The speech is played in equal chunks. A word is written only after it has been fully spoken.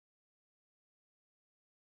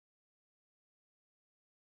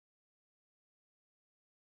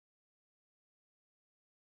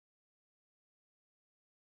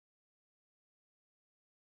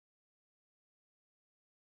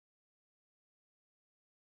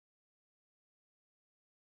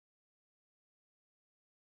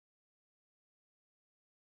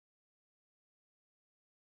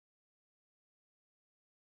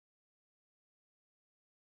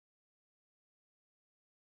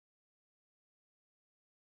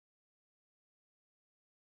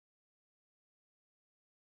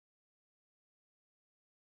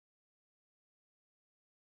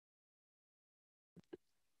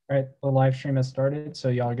All right, the live stream has started, so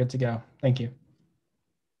y'all are good to go. Thank you.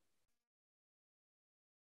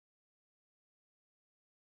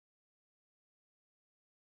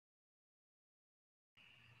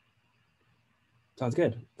 Sounds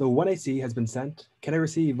good. The 1AC has been sent. Can I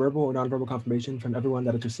receive verbal or nonverbal confirmation from everyone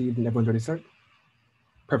that it's received and everyone's ready to start?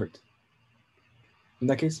 Perfect. In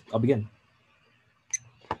that case, I'll begin.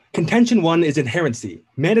 Contention 1 is inherency.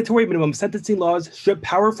 Mandatory minimum sentencing laws strip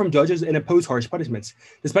power from judges and impose harsh punishments.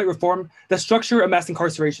 Despite reform, the structure of mass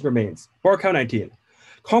incarceration remains. Bar count 19.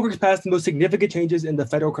 Congress passed the most significant changes in the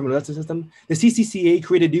federal criminal justice system. The CCCA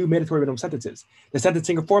created new mandatory minimum sentences. The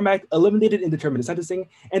Sentencing Reform Act eliminated indeterminate sentencing,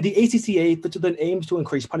 and the ACCA fitted aims to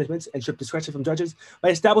increase punishments and strip discretion from judges by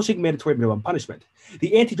establishing mandatory minimum punishment.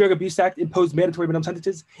 The Anti-Drug Abuse Act imposed mandatory minimum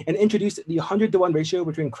sentences and introduced the 100-to-1 ratio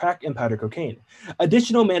between crack and powder cocaine.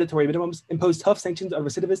 Additional mandatory minimums imposed tough sanctions on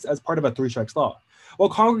recidivists as part of a three-strikes law. While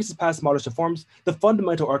Congress has passed modest reforms, the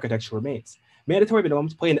fundamental architecture remains. Mandatory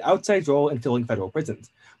minimums play an outsized role in filling federal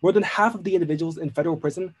prisons. More than half of the individuals in federal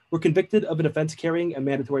prison were convicted of an offense carrying a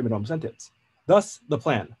mandatory minimum sentence. Thus, the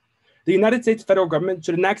plan. The United States federal government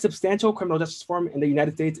should enact substantial criminal justice reform in the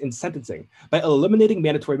United States in sentencing by eliminating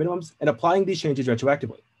mandatory minimums and applying these changes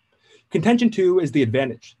retroactively. Contention 2 is the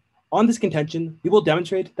advantage. On this contention, we will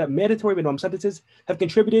demonstrate that mandatory minimum sentences have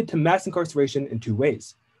contributed to mass incarceration in two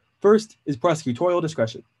ways. First is prosecutorial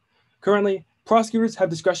discretion. Currently, prosecutors have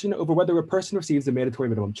discretion over whether a person receives a mandatory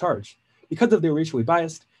minimum charge. Because of their racially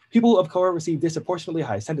biased, people of color receive disproportionately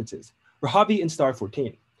high sentences, Rahavi in Star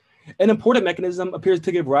 14. An important mechanism appears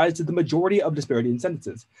to give rise to the majority of disparity in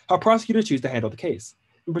sentences, how prosecutors choose to handle the case.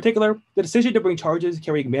 In particular, the decision to bring charges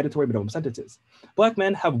carrying mandatory minimum sentences. Black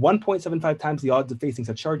men have 1.75 times the odds of facing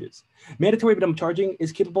such charges. Mandatory minimum charging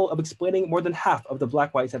is capable of explaining more than half of the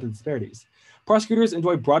black-white sentence disparities. Prosecutors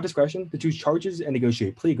enjoy broad discretion to choose charges and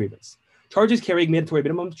negotiate plea agreements. Charges carrying mandatory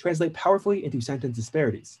minimums translate powerfully into sentence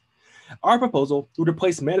disparities. Our proposal would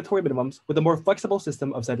replace mandatory minimums with a more flexible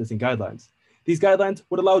system of sentencing guidelines. These guidelines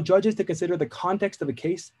would allow judges to consider the context of a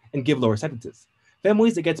case and give lower sentences.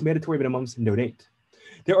 Families against mandatory minimums note 8.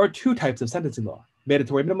 There are two types of sentencing law,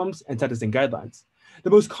 mandatory minimums and sentencing guidelines.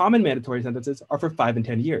 The most common mandatory sentences are for 5 and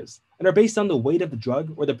 10 years and are based on the weight of the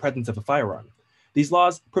drug or the presence of a firearm. These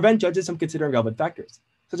laws prevent judges from considering relevant factors,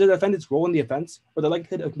 such as the defendant's role in the offense or the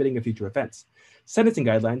likelihood of committing a future offense. Sentencing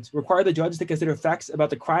guidelines require the judge to consider facts about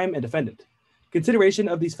the crime and defendant. Consideration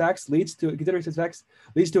of these facts leads to a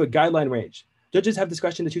guideline range. Judges have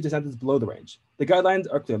discretion to choose a sentence below the range. The guidelines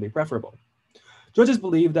are clearly preferable. Judges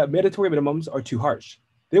believe that mandatory minimums are too harsh.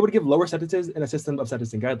 They would give lower sentences in a system of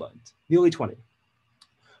sentencing guidelines. Nearly 20.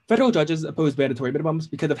 Federal judges oppose mandatory minimums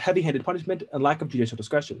because of heavy-handed punishment and lack of judicial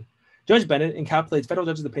discretion. Judge Bennett encapsulates federal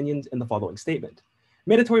judges' opinions in the following statement.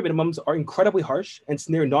 Mandatory minimums are incredibly harsh and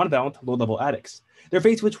snare nonviolent, low-level addicts. They're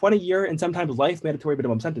faced with 20-year and sometimes life mandatory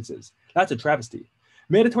minimum sentences. That's a travesty.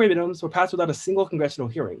 Mandatory minimums were passed without a single congressional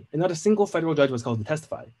hearing, and not a single federal judge was called to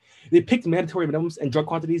testify. They picked mandatory minimums and drug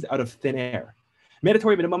quantities out of thin air.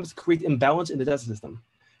 Mandatory minimums create imbalance in the justice system.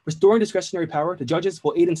 Restoring discretionary power to judges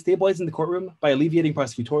will aid in stabilizing the courtroom by alleviating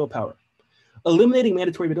prosecutorial power. Eliminating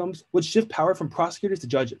mandatory minimums would shift power from prosecutors to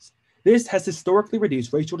judges. This has historically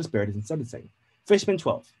reduced racial disparities in sentencing. Fishman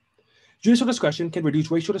 12. Judicial discretion can reduce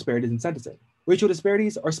racial disparities in sentencing. Racial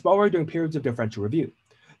disparities are smaller during periods of differential review.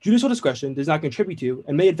 Judicial discretion does not contribute to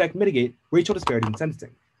and may in fact mitigate racial disparity in sentencing.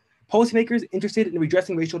 Policymakers interested in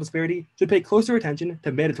redressing racial disparity should pay closer attention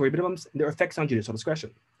to mandatory minimums and their effects on judicial discretion.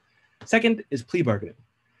 Second is plea bargaining.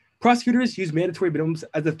 Prosecutors use mandatory minimums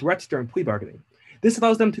as a threat during plea bargaining. This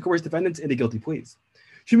allows them to coerce defendants into guilty pleas.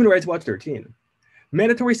 Human Rights Watch 13.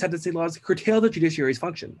 Mandatory sentencing laws curtail the judiciary's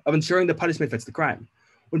function of ensuring the punishment fits the crime.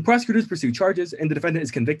 When prosecutors pursue charges and the defendant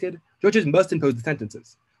is convicted, judges must impose the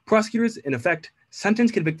sentences. Prosecutors, in effect, sentence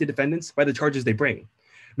convicted defendants by the charges they bring.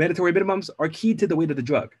 Mandatory minimums are keyed to the weight of the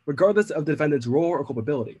drug, regardless of the defendant's role or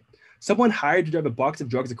culpability. Someone hired to drive a box of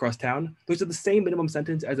drugs across town looks at the same minimum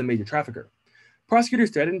sentence as a major trafficker.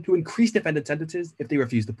 Prosecutors threaten to increase defendant sentences if they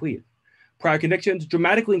refuse to plead. Prior convictions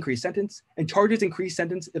dramatically increase sentence, and charges increase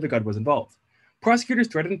sentence if a gun was involved. Prosecutors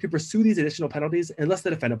threaten to pursue these additional penalties unless the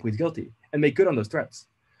defendant pleads guilty and make good on those threats.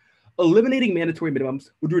 Eliminating mandatory minimums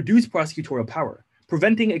would reduce prosecutorial power,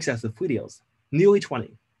 preventing excessive plea deals. Nearly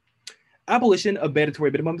 20. Abolition of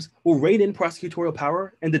mandatory minimums will rein in prosecutorial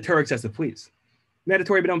power and deter excessive pleas.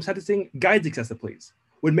 Mandatory minimum sentencing guides excessive pleas.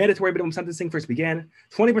 When mandatory minimum sentencing first began,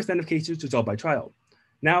 20% of cases resolved by trial.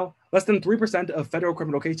 Now, less than 3% of federal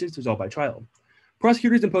criminal cases resolved by trial.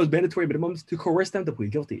 Prosecutors impose mandatory minimums to coerce them to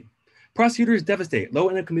plead guilty. Prosecutors devastate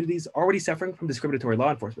low-income communities already suffering from discriminatory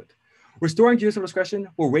law enforcement. Restoring judicial discretion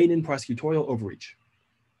will rein in prosecutorial overreach.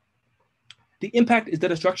 The impact is the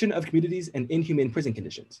destruction of communities and inhumane prison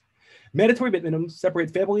conditions. Mandatory minimums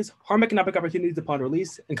separate families, harm economic opportunities upon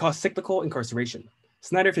release, and cause cyclical incarceration.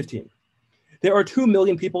 Snyder 15. There are 2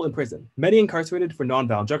 million people in prison, many incarcerated for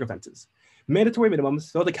nonviolent drug offenses. Mandatory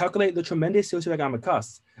minimums fail to calculate the tremendous socioeconomic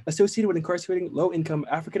costs associated with incarcerating low-income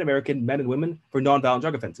African-American men and women for nonviolent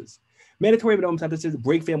drug offenses. Mandatory minimum sentences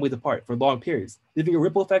break families apart for long periods, leaving a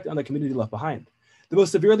ripple effect on the community left behind. The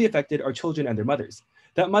most severely affected are children and their mothers.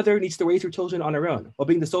 That mother needs to raise her children on her own while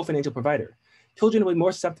being the sole financial provider. Children will be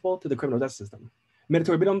more susceptible to the criminal justice system.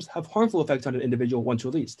 Mandatory minimums have harmful effects on an individual once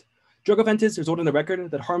released. Drug offenses result in a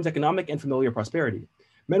record that harms economic and familial prosperity.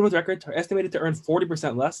 Men with records are estimated to earn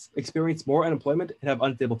 40% less, experience more unemployment, and have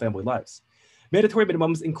unstable family lives. Mandatory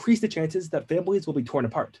minimums increase the chances that families will be torn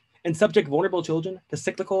apart and subject vulnerable children to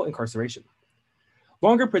cyclical incarceration.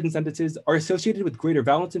 Longer prison sentences are associated with greater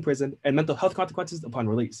violence in prison and mental health consequences upon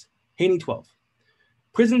release. Haney 12.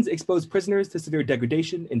 Prisons expose prisoners to severe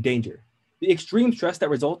degradation and danger. The extreme stress that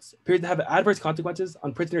results appears to have adverse consequences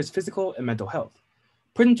on prisoners' physical and mental health.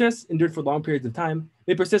 Prison stress endured for long periods of time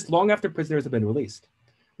may persist long after prisoners have been released.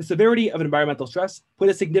 The severity of environmental stress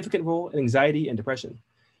played a significant role in anxiety and depression.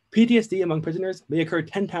 PTSD among prisoners may occur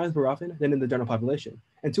 10 times more often than in the general population,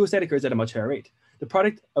 and suicide occurs at a much higher rate, the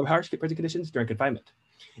product of harsh prison conditions during confinement.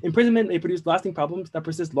 Imprisonment may produce lasting problems that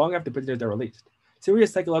persist long after prisoners are released.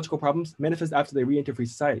 Serious psychological problems manifest after they re-enter free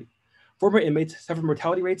society. Former inmates suffer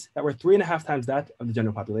mortality rates that were 3.5 times that of the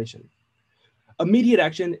general population. Immediate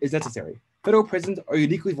action is necessary. Federal prisons are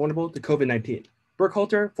uniquely vulnerable to COVID-19.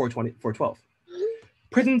 Burkhalter 412.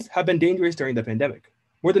 Prisons have been dangerous during the pandemic.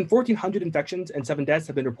 More than 1,400 infections and 7 deaths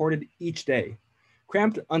have been reported each day.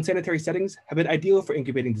 Cramped, unsanitary settings have been ideal for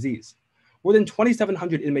incubating disease. More than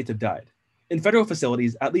 2,700 inmates have died. In federal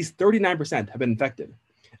facilities, at least 39% have been infected.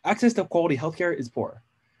 Access to quality healthcare is poor.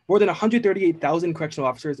 More than 138,000 correctional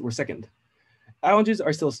officers were sickened. Allergies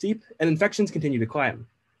are still steep, and infections continue to climb.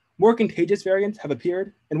 More contagious variants have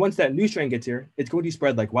appeared, and once that new strain gets here, it's going to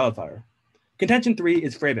spread like wildfire. Contention 3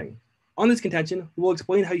 is framing. On this contention, we will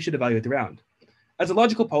explain how you should evaluate the round. As a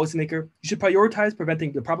logical policymaker, you should prioritize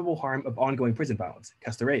preventing the probable harm of ongoing prison violence,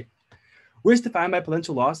 Kester 8. Risk defined by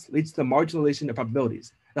potential loss leads to the marginalization of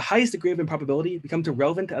probabilities. The highest degree of improbability becomes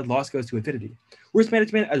irrelevant as loss goes to infinity. Risk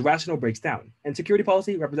management as rational breaks down, and security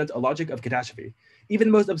policy represents a logic of catastrophe. Even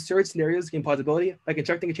the most absurd scenarios gain plausibility by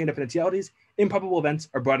constructing a chain of potentialities. Improbable events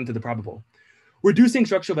are brought into the probable. Reducing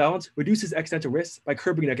structural violence reduces existential risks by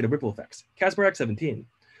curbing negative ripple effects, Kasparek 17.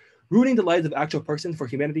 Ruining the lives of actual persons for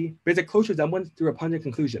humanity bears a close resemblance to a pungent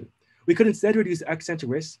conclusion. We could instead reduce existential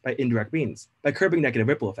risks by indirect means, by curbing negative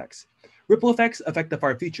ripple effects. Ripple effects affect the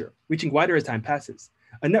far future, reaching wider as time passes.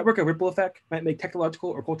 A network of ripple effect might make technological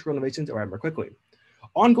or cultural innovations arrive more quickly.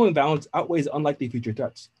 Ongoing violence outweighs unlikely future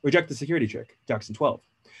threats. Reject the security trick, Jackson 12.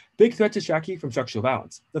 Big threats distract you from structural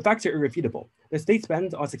violence. The facts are irrefutable. The state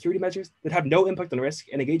spends on security measures that have no impact on risk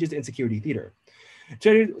and engages in security theater.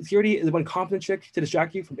 Security is one confidence trick to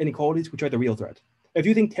distract you from inequalities, which are the real threat. If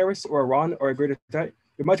you think terrorists or Iran are a greater threat,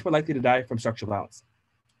 you're much more likely to die from structural violence.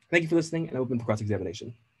 Thank you for listening, and open for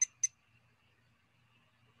cross-examination.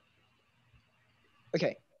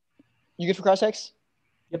 Okay, you good for cross-ex?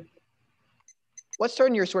 Yep. Let's start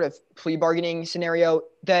in your sort of plea bargaining scenario.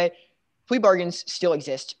 The plea bargains still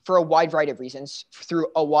exist for a wide variety of reasons through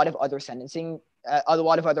a lot of other sentencing,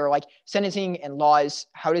 sentencing and laws.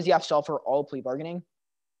 How does YAF solve for all plea bargaining?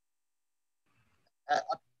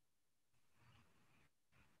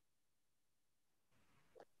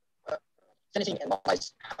 Sentencing and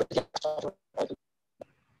laws. How does YAF solve for all plea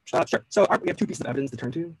Sure. So we have 2 pieces of evidence to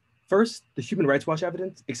turn to. First, the Human Rights Watch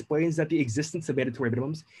evidence explains that the existence of mandatory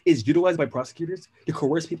minimums is utilized by prosecutors to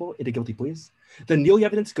coerce people into guilty pleas. The Neely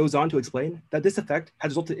evidence goes on to explain that this effect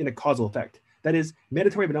has resulted in a causal effect. That is,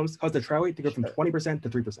 mandatory minimums cause the trial rate to go from 20% to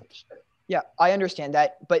 3%. Yeah, I understand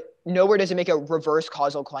that, but nowhere does it make a reverse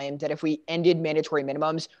causal claim that if we ended mandatory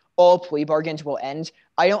minimums, all plea bargains will end.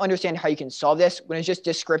 I don't understand how you can solve this when it's just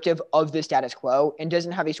descriptive of the status quo and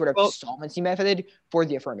doesn't have a sort of solvency method for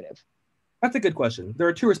the affirmative. That's a good question. There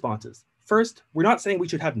are 2 responses. First, we're not saying we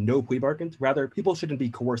should have no plea bargains. Rather, people shouldn't be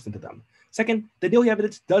coerced into them. Second, the Neely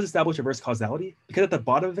evidence does establish reverse causality because at the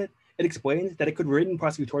bottom of it, it explains that it could raid in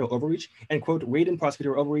prosecutorial overreach and, quote, raid in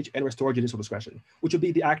prosecutorial overreach and restore judicial discretion, which would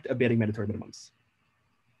be the act of banning mandatory minimums.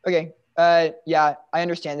 Okay. Yeah, I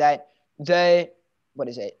understand that. What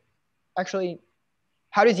is it? Actually,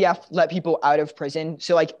 how does YAF let people out of prison?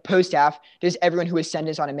 So like post-AF, does everyone who is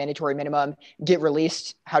sentenced on a mandatory minimum get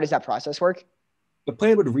released? How does that process work? The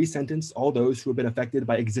plan would resentence all those who have been affected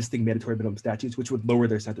by existing mandatory minimum statutes, which would lower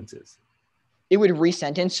their sentences. It would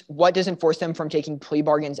resentence. What doesn't force them from taking plea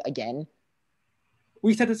bargains again?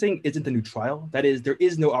 Resentencing isn't a new trial. That is, there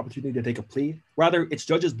is no opportunity to take a plea. Rather, it's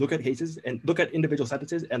judges look at cases and look at individual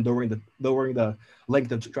sentences and lowering the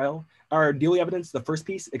length of the trial. Our Neely evidence, the first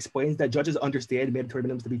piece, explains that judges understand mandatory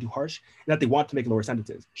minimums to be too harsh and that they want to make lower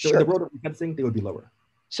sentences. So in the world of resentencing, they would be lower.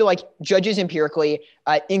 So like judges empirically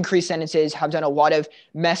increased sentences have done a lot of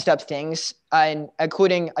messed up things, and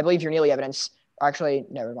including, I believe, your Neely evidence. Actually,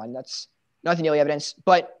 never mind. That's not the Neely evidence,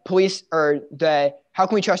 but police or how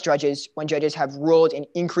can we trust judges when judges have ruled in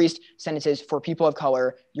increased sentences for people of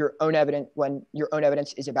color, when your own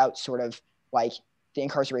evidence is about sort of like the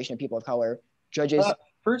incarceration of people of color. Judges.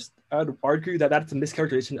 First, I would argue that that's a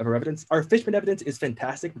mischaracterization of our evidence. Our Fishman evidence is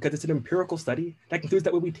fantastic because it's an empirical study that concludes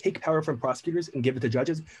that when we take power from prosecutors and give it to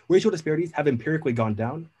judges, racial disparities have empirically gone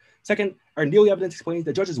down. Second, our Neely evidence explains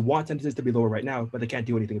that judges want sentences to be lower right now, but they can't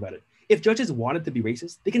do anything about it. If judges wanted to be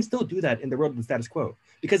racist, they can still do that in the world of the status quo,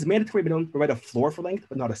 because mandatory minimums provide a floor for length,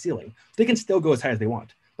 but not a ceiling. So they can still go as high as they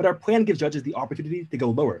want. But our plan gives judges the opportunity to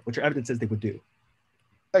go lower, which our evidence says they would do.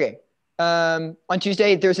 Okay. On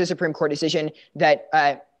Tuesday, there's a Supreme Court decision that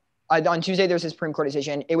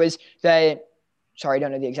it was that, sorry, I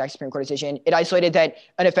don't know the exact Supreme Court decision. It isolated that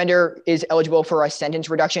an offender is eligible for a sentence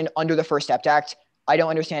reduction under the First Step Act. I don't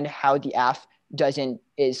understand how the AF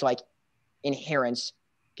is like inherent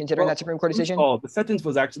considering that Supreme Court decision.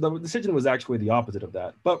 The decision was actually the opposite of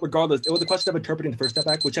that. But regardless, it was a question of interpreting the First Step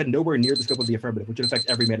Act, which had nowhere near the scope of the affirmative, which would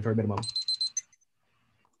affect every mandatory minimum.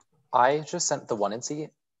 I just sent the 1 and C.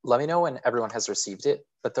 Let me know when everyone has received it,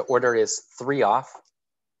 but the order is 3 off,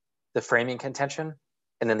 the framing contention,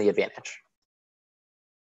 and then the advantage.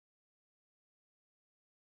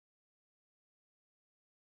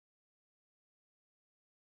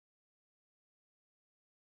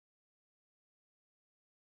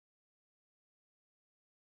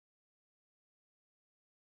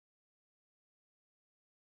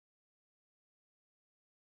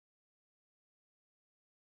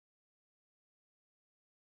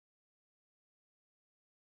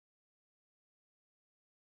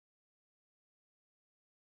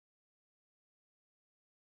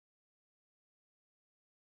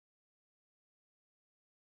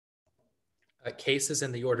 Case is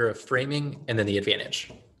in the order of framing and then the advantage.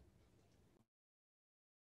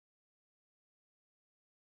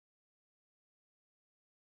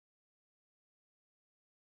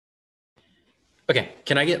 Okay,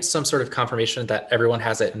 can I get some sort of confirmation that everyone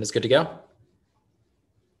has it and is good to go?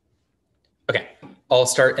 Okay, I'll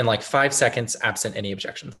start in like 5 seconds, absent any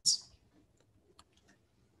objections.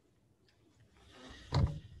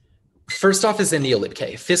 First off is the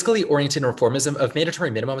neolib-K. Fiscally oriented reformism of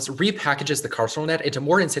mandatory minimums repackages the carceral net into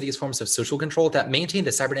more insidious forms of social control that maintain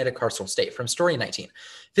the cybernetic carceral state. From story 19,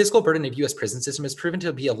 fiscal burden of U.S. prison system has proven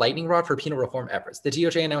to be a lightning rod for penal reform efforts. The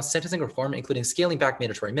DOJ announced sentencing reform, including scaling back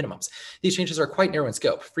mandatory minimums. These changes are quite narrow in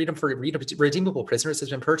scope. Freedom for redeemable prisoners has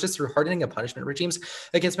been purchased through hardening of punishment regimes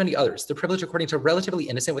against many others. The privilege according to relatively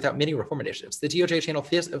innocent without many reform initiatives. The DOJ channeled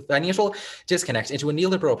financial disconnect into a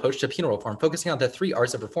neoliberal approach to penal reform, focusing on the 3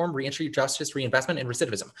 R's of reform, reentry, justice, reinvestment, and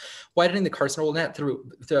recidivism, widening the carceral net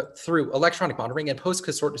through electronic monitoring and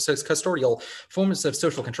post-custodial forms of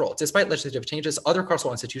social control. Despite legislative changes, other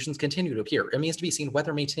carceral institutions continue to appear. It remains to be seen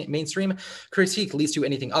whether mainstream critique leads to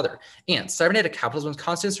anything other. And cybernetic capitalism's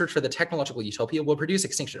constant search for the technological utopia will produce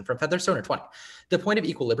extinction. From Featherstone 20. The point of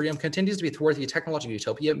equilibrium continues to be toward the technological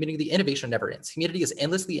utopia, meaning the innovation never ends. Humanity is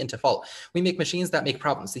endlessly into fault. We make machines that make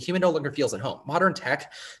problems. The human no longer feels at home. Modern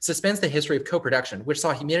tech suspends the history of co-production, which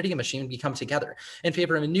saw humanity and machine become together in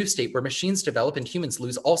favor of a new state where machines develop and humans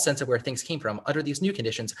lose all sense of where things came from. Under these new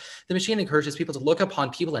conditions, the machine encourages people to look upon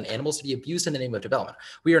people and animals to be abused in the name of development.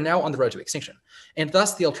 We are now on the road to extinction. And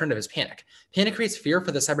thus the alternative is panic. Panic creates fear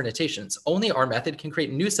for the cybernetics. Only our method can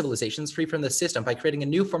create new civilizations free from the system by creating a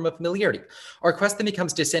new form of familiarity. Our quest then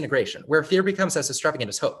becomes disintegration, where fear becomes as extravagant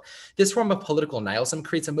as hope. This form of political nihilism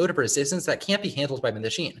creates a mode of resistance that can't be handled by the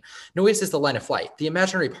machine. Noise is the line of flight. The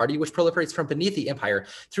imaginary party, which proliferates from beneath the empire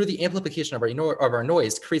through the amplification of our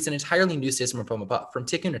noise, creates an entirely new system from above. From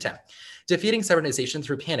Tikkun 10. Defeating cybernization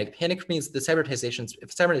through panic. Panic means the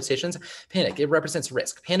cybernetization's panic. It represents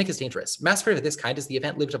risk. Panic is dangerous. Mass fear of this kind is the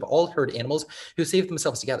event lived of all herd animals who save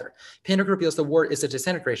themselves together. Panic reveals the war is a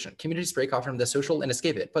disintegration. Communities break off from the social and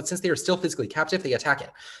escape it, but since they are still physically captive, they attack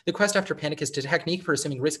it. The quest after panic is a technique for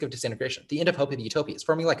assuming risk of disintegration. The end of hope of utopia is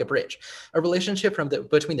forming like a bridge, a relationship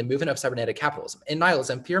between the movement of cybernetic capitalism. In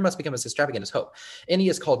nihilism, fear must become as extravagant as hope. Any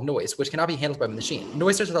is called noise, which cannot be handled by the machine.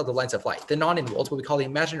 Noise are the lines of light. The non-enrolled, what we call the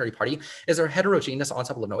imaginary party, is a heterogeneous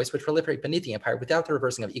ensemble of noise which proliferate beneath the empire without the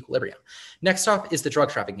reversing of equilibrium. Next off is the drug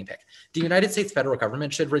trafficking pick. The United States federal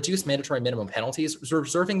government should reduce mandatory minimum penalties,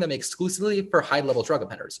 reserving them exclusively for high-level drug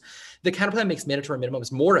offenders. The counterplan makes mandatory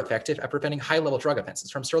minimums more effective at preventing high-level drug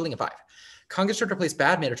offenses from Sterling and 5. Congress should replace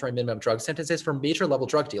bad mandatory minimum drug sentences for major level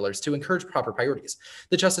drug dealers to encourage proper priorities.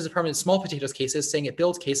 The Justice Department's small potatoes cases, saying it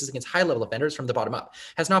builds cases against high-level offenders from the bottom up,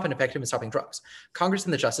 has not been effective in stopping drugs. Congress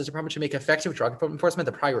and the Justice Department should make effective drug enforcement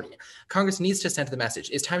the priority. Congress needs to send the message,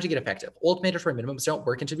 it's time to get effective. Old mandatory minimums don't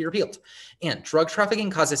work and should be repealed. And drug trafficking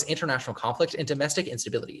causes international conflict and domestic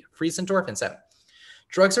instability. Friesendorf and 7.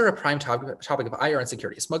 Drugs are a prime topic of IR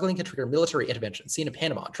insecurity. Smuggling can trigger military intervention. Seen in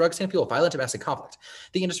Panama, drugs can fuel violent domestic conflict.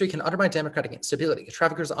 The industry can undermine democratic instability.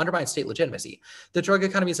 Traffickers undermine state legitimacy. The drug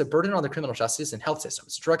economy is a burden on the criminal justice and health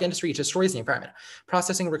systems. Drug industry destroys the environment.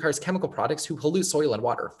 Processing requires chemical products who pollute soil and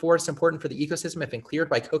water. Forests important for the ecosystem have been cleared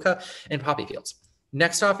by coca and poppy fields.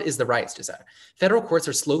 Next off is the riots dissent. Federal courts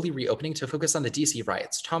are slowly reopening to focus on the DC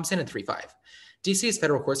riots. Thompson and 3-5. DC's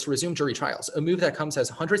federal courts to resume jury trials, a move that comes as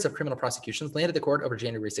hundreds of criminal prosecutions landed the court over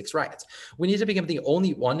January 6 riots. We need to become the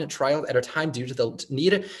only one trial at a time due to the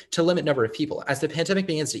need to limit number of people. As the pandemic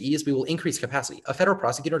begins to ease, we will increase capacity. A federal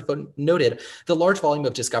prosecutor noted the large volume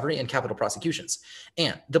of discovery and capital prosecutions.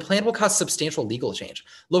 And the plan will cause substantial legal change.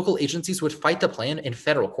 Local agencies would fight the plan in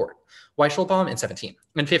federal court. Weisselbaum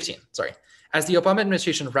in 15. As the Obama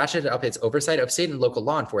administration ratcheted up its oversight of state and local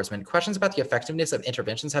law enforcement, questions about the effectiveness of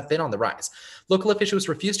interventions have been on the rise. Local officials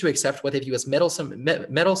refuse to accept what they view as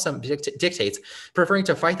meddlesome dictates, preferring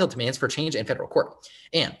to fight the demands for change in federal court.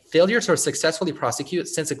 And failure to successfully prosecute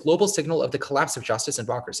sends a global signal of the collapse of justice and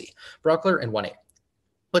democracy. Brockler and 1-8.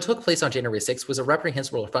 What took place on January 6th was a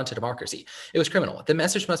reprehensible affront to democracy. It was criminal. The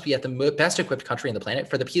message must be at the best equipped country on the planet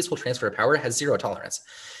for the peaceful transfer of power has zero tolerance.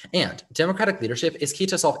 And democratic leadership is key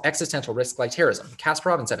to solve existential risks like terrorism.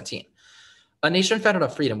 Kasparov in 17. A nation founded on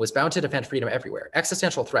freedom was bound to defend freedom everywhere.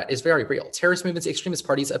 Existential threat is very real. Terrorist movements, extremist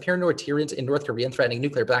parties, a paranoid tyrant in North Korea threatening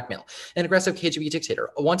nuclear blackmail, an aggressive KGB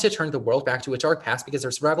dictator want to turn the world back to a dark past because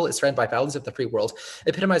their survival is threatened by values of the free world,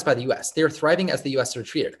 epitomized by the U.S. They are thriving as the U.S.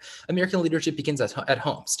 retreated. American leadership begins at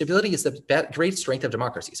home. Stability is the great strength of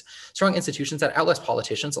democracies. Strong institutions that outlast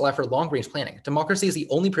politicians allow for long-range planning. Democracy is the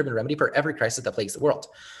only proven remedy for every crisis that plagues the world.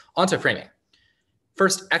 On to framing.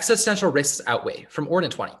 First, existential risks outweigh. From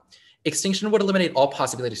Orden 20. Extinction would eliminate all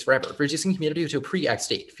possibilities forever, reducing humanity to a pre-X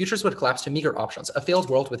state. Futures would collapse to meager options, a failed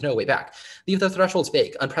world with no way back. Leave the thresholds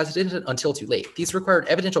vague, unprecedented until too late. These required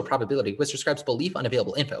evidential probability, which describes belief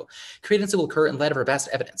unavailable info. Credence will occur in light of our best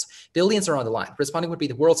evidence. Billions are on the line. Responding would be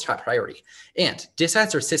the world's top priority. And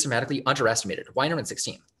dissets are systematically underestimated. Weiner and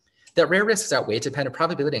 16. That rare risks outweigh dependent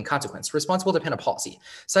probability and consequence. Responsible depend on policy.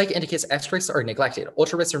 Psych indicates X risks are neglected.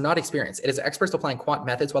 Ultra risks are not experienced. It is experts applying quant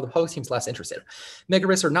methods while the public seems less interested. Mega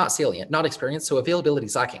risks are not salient, not experienced, so availability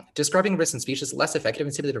is lacking. Describing risks in speech is less effective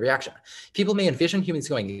in simulated reaction. People may envision humans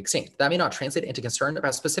going extinct. That may not translate into concern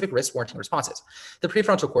about specific risks warranting responses. The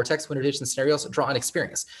prefrontal cortex, when envisions scenarios, draw on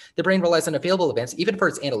experience. The brain relies on available events even for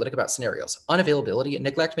its analytic about scenarios. Unavailability and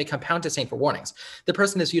neglect may compound disdain for warnings. The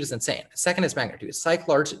person is viewed as insane. Second is magnitude.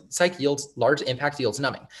 Psych yields large, impact yields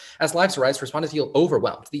numbing. As lives rise, respondents feel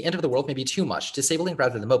overwhelmed. The end of the world may be too much, disabling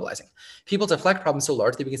rather than mobilizing. People deflect problems so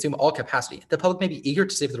large they consume all capacity. The public may be eager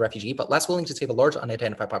to save the refugee, but less willing to save a large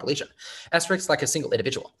unidentified population. Asterisks like a single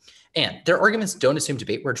individual. And their arguments don't assume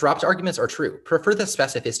debate where dropped arguments are true. Prefer the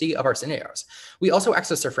specificity of our scenarios. We also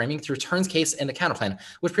access their framing through Tern's case and the counterplan,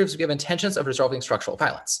 which proves we have intentions of resolving structural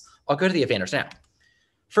violence. I'll go to the advantage now.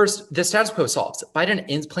 First, the status quo solves.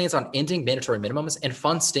 Biden plans on ending mandatory minimums and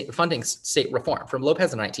funding state reform from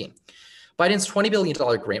Lopez in 19. Biden's $20 billion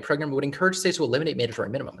grant program would encourage states to eliminate mandatory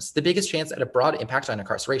minimums, the biggest chance at a broad impact on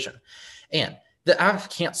incarceration. And the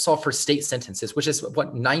act can't solve for state sentences, which is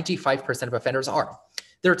what 95% of offenders are.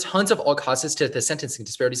 There are tons of all causes to the sentencing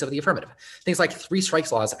disparities of the affirmative. Things like 3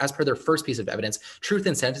 strikes laws, as per their first piece of evidence, truth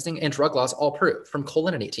in sentencing, and drug laws all prove, from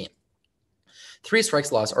Colin and 18. 3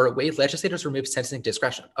 strikes laws are a way legislators remove sentencing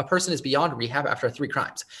discretion. A person is beyond rehab after 3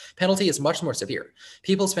 crimes. Penalty is much more severe.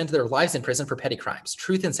 People spend their lives in prison for petty crimes.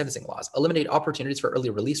 Truth in sentencing laws eliminate opportunities for early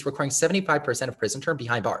release, requiring 75% of prison term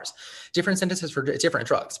behind bars. Different sentences for different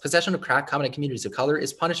drugs. Possession of crack common in communities of color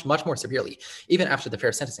is punished much more severely, even after the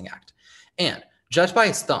Fair Sentencing Act. And judged by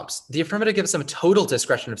its thumbs, the affirmative gives them total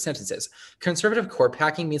discretion of sentences. Conservative court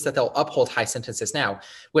packing means that they'll uphold high sentences now,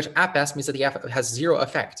 which at best means that the F has zero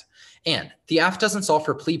effect. And the AF doesn't solve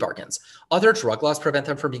for plea bargains. Other drug laws prevent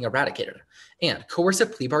them from being eradicated. And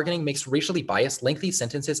coercive plea bargaining makes racially biased, lengthy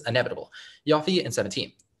sentences inevitable. Yaffe and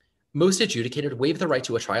 17. Most adjudicated waive the right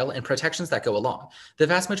to a trial and protections that go along. The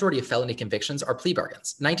vast majority of felony convictions are plea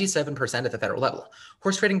bargains, 97% at the federal level.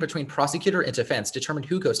 Horse trading between prosecutor and defense determine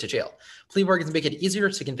who goes to jail. Plea bargains make it easier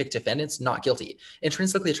to convict defendants not guilty,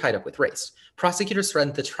 intrinsically tied up with race. Prosecutors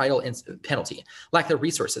threaten the trial penalty, lack the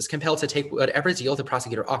resources, compelled to take whatever deal the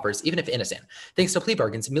prosecutor offers, even if innocent. Thanks to plea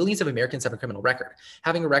bargains, millions of Americans have a criminal record.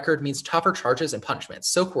 Having a record means tougher charges and punishments,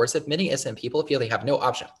 so coercive many innocent people feel they have no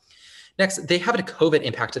option. Next, they have a COVID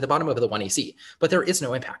impact at the bottom of the 1AC, but there is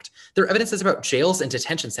no impact. Their evidence is about jails and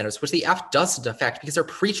detention centers, which the act doesn't affect because they're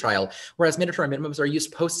pre-trial, whereas mandatory minimums are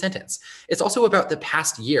used post-sentence. It's also about the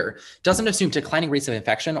past year, doesn't assume declining rates of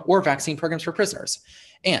infection or vaccine programs for prisoners.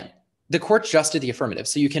 And the court just did the affirmative,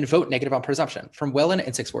 so you can vote negative on presumption from Wellen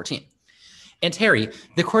and 614. And Terry,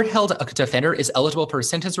 the court held a defender is eligible for a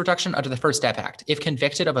sentence reduction under the First Step Act if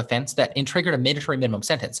convicted of offense that triggered a mandatory minimum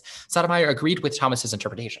sentence. Sotomayor agreed with Thomas's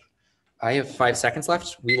interpretation. I have 5 seconds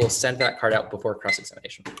left. We will send that card out before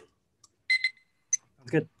cross-examination. Sounds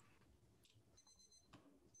good.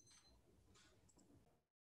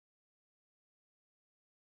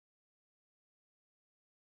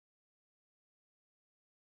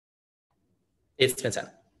 It's been sent.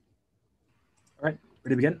 All right,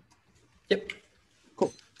 ready to begin? Yep.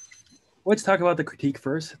 Cool. Let's talk about the critique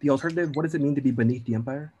first. The alternative, what does it mean to be beneath the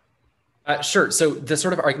empire? Sure. So the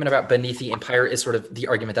sort of argument about beneath the empire is sort of the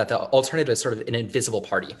argument that the alternative is sort of an invisible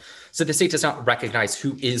party. So the state does not recognize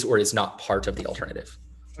who is or is not part of the alternative.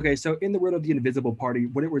 Okay, so in the world of the invisible party,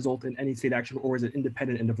 would it result in any state action, or is it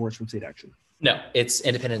independent and divorced from state action? No, it's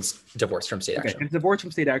independence divorced from state action. If it's divorced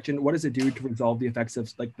from state action, what does it do to resolve the effects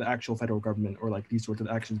of like the actual federal government or like these sorts of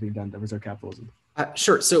actions being done that preserve capitalism?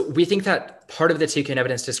 Sure. So we think that part of the taken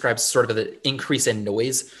evidence describes sort of the increase in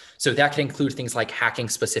noise. So that can include things like hacking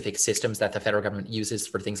specific systems that the federal government uses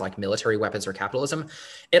for things like military weapons or capitalism.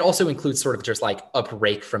 It also includes sort of just like a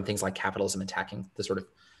break from things like capitalism attacking the sort of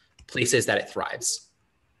places that it thrives.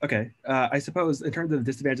 Okay, I suppose in terms of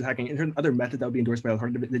disadvantage of hacking, in terms of other methods that would be endorsed by the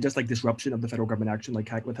alternative, they're just like disruption of the federal government action, like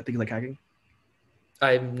hack with things like hacking.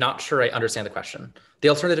 I'm not sure I understand the question. The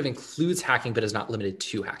alternative includes hacking, but is not limited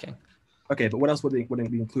to hacking. Okay, but what else would it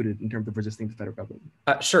be included in terms of resisting the federal government?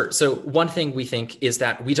 Sure. So one thing we think is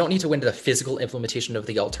that we don't need to win the physical implementation of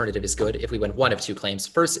the alternative is good if we win one of two claims.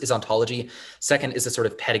 First is ontology. Second is a sort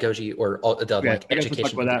of pedagogy or the like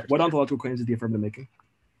education. About that. What ontological claims is the affirmative making?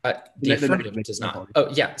 The affirmative does not. Oh,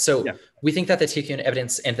 yeah. So we think that the Tikkun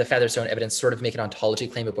evidence and the Featherstone evidence sort of make an ontology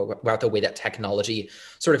claim about the way that technology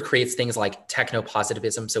sort of creates things like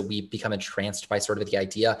techno-positivism. So we become entranced by sort of the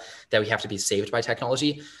idea that we have to be saved by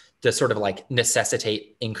technology to sort of like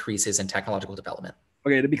necessitate increases in technological development.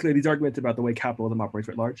 Okay, to be clear, these arguments about the way capitalism operates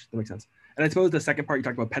writ large, that makes sense. And I suppose the second part, you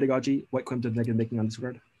talked about pedagogy. What claims are they making on this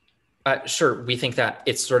regard? Sure. We think that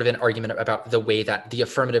it's sort of an argument about the way that the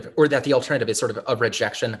affirmative or that the alternative is sort of a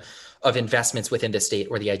rejection of investments within the state,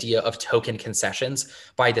 or the idea of token concessions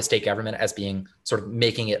by the state government as being sort of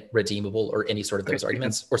making it redeemable, or any sort of those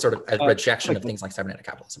arguments, or sort of a rejection of things like cybernetic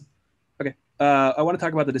capitalism. Okay. I want to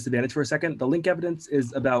talk about the disadvantage for a second. The link evidence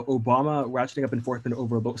is about Obama ratcheting up enforcement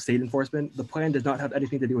over state enforcement. The plan does not have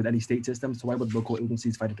anything to do with any state system, so why would local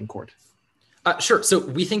agencies fight it in court? Sure. So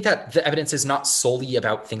we think that the evidence is not solely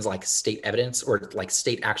about things like state evidence or like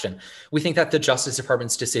state action. We think that the Justice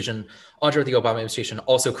Department's decision under the Obama administration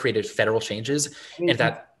also created federal changes, and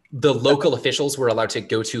that the local officials were allowed to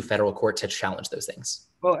go to federal court to challenge those things.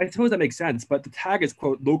 Well, I suppose that makes sense, but the tag is,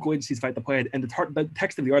 quote, local agencies fight the plan, and the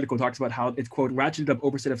text of the article talks about how it's, quote, ratcheted up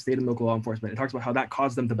oversight of state and local law enforcement. It talks about how that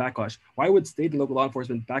caused them to backlash. Why would state and local law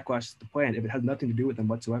enforcement backlash the plan if it has nothing to do with them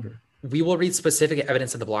whatsoever? We will read specific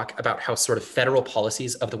evidence in the block about how sort of federal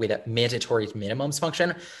policies of the way that mandatory minimums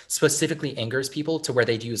function specifically angers people to where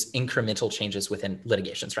they'd use incremental changes within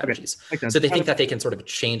litigation strategies. Okay. So they think that they can sort of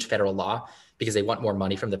change federal law because they want more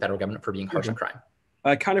money from the federal government for being harsh on crime.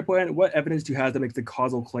 Counterpoint, what evidence do you have that makes the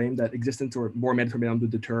causal claim that existence or more mandatory minimums would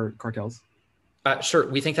deter cartels? Sure.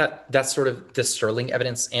 We think that that's sort of the Sterling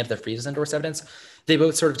evidence and the Fried's endorsed evidence. They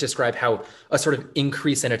both sort of describe how a sort of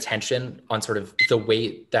increase in attention on sort of the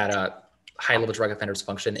way that high-level drug offenders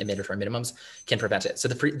function in mandatory minimums can prevent it. So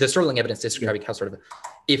the Sterling evidence is describing how sort of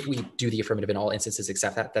if we do the affirmative in all instances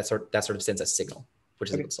except that sort of sends a signal, which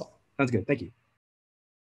is a good result. Sounds good. Thank you.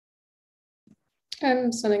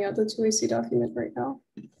 I'm sending out the 2AC document right now.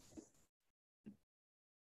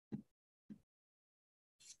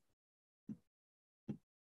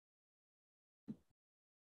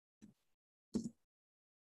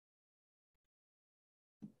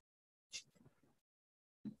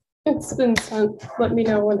 It's been sent. Let me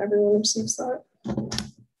know when everyone receives that.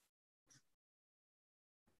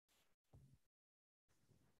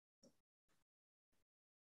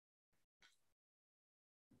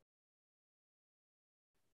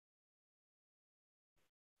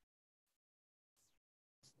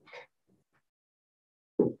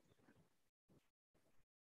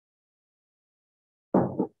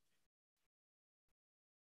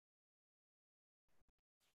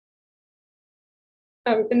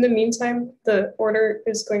 In the meantime, the order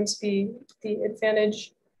is going to be the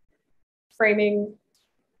advantage, framing,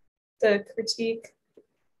 the critique,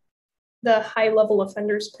 the high-level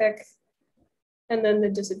offenders pick, and then the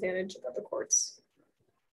disadvantage of the courts.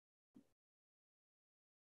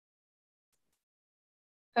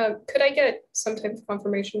 Could I get some type of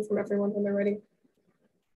confirmation from everyone when they're ready?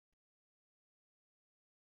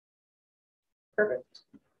 Perfect.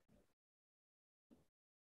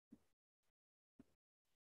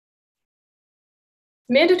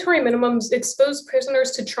 Mandatory minimums expose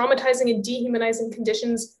prisoners to traumatizing and dehumanizing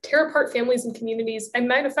conditions, tear apart families and communities, and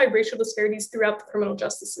magnify racial disparities throughout the criminal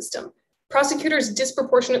justice system. Prosecutors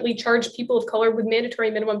disproportionately charge people of color with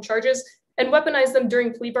mandatory minimum charges and weaponize them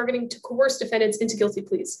during plea bargaining to coerce defendants into guilty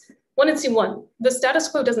pleas. 1NC1, the status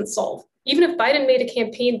quo doesn't solve. Even if Biden made a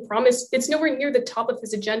campaign promise, it's nowhere near the top of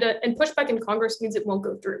his agenda, and pushback in Congress means it won't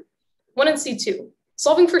go through. 1NC2,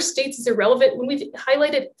 solving for states is irrelevant when we've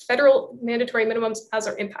highlighted federal mandatory minimums as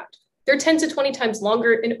our impact. They're 10 to 20 times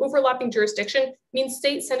longer, and overlapping jurisdiction means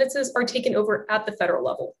state sentences are taken over at the federal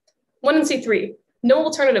level. 1NC3, no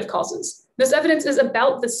alternative causes. This evidence is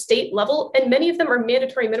about the state level, and many of them are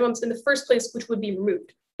mandatory minimums in the first place, which would be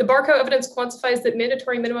removed. The Barco evidence quantifies that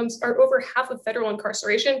mandatory minimums are over half of federal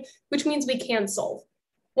incarceration, which means we can solve.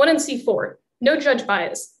 1NC4, no judge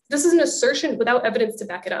bias. This is an assertion without evidence to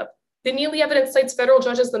back it up. The Neely evidence cites federal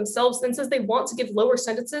judges themselves and says they want to give lower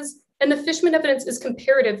sentences, and the Fishman evidence is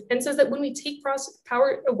comparative and says that when we take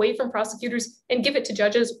power away from prosecutors and give it to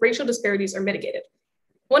judges, racial disparities are mitigated.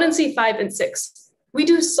 1NC5 and 6. We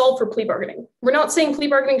do solve for plea bargaining. We're not saying plea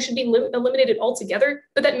bargaining should be eliminated altogether,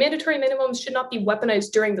 but that mandatory minimums should not be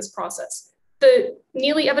weaponized during this process. The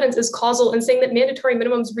Neely evidence is causal in saying that mandatory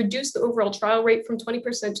minimums reduce the overall trial rate from 20%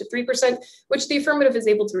 to 3%, which the affirmative is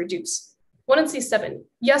able to reduce. 1NC7,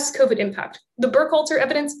 yes, COVID impact. The Burkhalter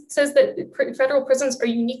evidence says that federal prisons are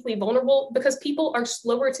uniquely vulnerable because people are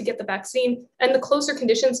slower to get the vaccine, and the closer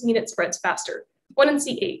conditions mean it spreads faster.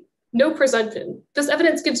 1NC8, no presumption. This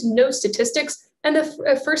evidence gives no statistics, and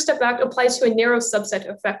the First Step Act applies to a narrow subset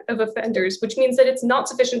of offenders, which means that it's not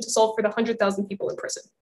sufficient to solve for the 100,000 people in prison.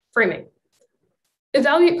 Framing.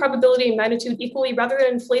 Evaluate probability and magnitude equally rather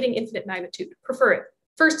than inflating infinite magnitude. Prefer it.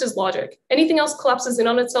 First is logic. Anything else collapses in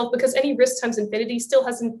on itself because any risk times infinity still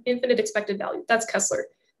has an infinite expected value. That's Kessler.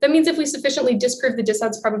 That means if we sufficiently disprove the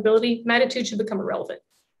disodds probability, magnitude should become irrelevant.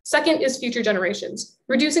 Second is future generations.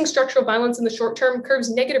 Reducing structural violence in the short term curves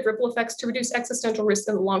negative ripple effects to reduce existential risk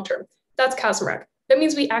in the long term. That's Kaczmarek. That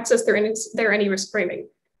means we access their any risk framing.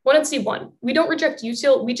 1NC1, we don't reject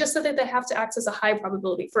util, we just said that they have to access a high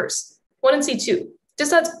probability first. 1NC2,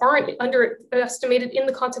 disodds aren't underestimated in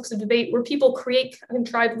the context of debate where people create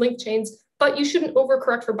contrived link chains, but you shouldn't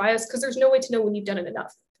overcorrect for bias because there's no way to know when you've done it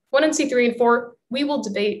enough. 1NC3 and 4, we will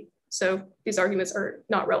debate, so these arguments are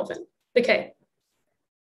not relevant. The K.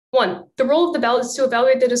 1, the role of the ballot is to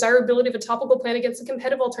evaluate the desirability of a topical plan against a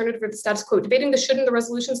competitive alternative or the status quo. Debating the should in the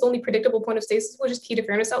resolution is the only predictable point of stasis, which is key to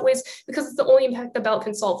fairness outweighs because it's the only impact the ballot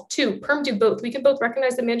can solve. 2, perm do both. We can both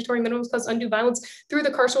recognize that mandatory minimums cause undue violence through the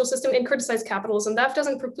carceral system and criticize capitalism. That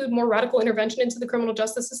doesn't preclude more radical intervention into the criminal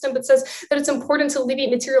justice system, but says that it's important to alleviate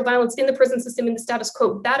material violence in the prison system in the status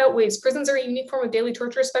quo. That outweighs. Prisons are a unique form of daily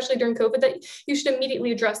torture, especially during COVID, that you should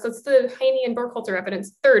immediately address. That's the Haney and Burkhalter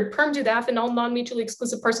evidence. 3rd, perm do the AF and all non-mutually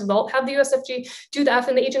exclusive parts of the vault. Have the USFG do the AF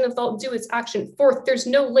and the agent of the vault do its action. 4th, there's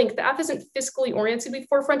no link. The AF isn't fiscally oriented. We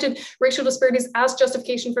forefronted racial disparities as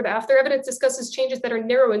justification for the AF. Their evidence discusses changes that are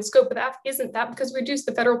narrow in scope, but the AF isn't that because we reduced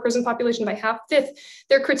the federal prison population by half. 5th,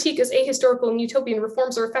 their critique is ahistorical and utopian.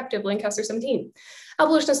 Reforms are effective, Lancaster 17.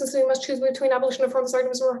 Abolitionists must choose between abolition reform. This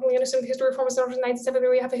argument is more commonly understood. History reform is not 97.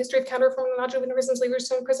 We have a history of counter reform and not when prison slavery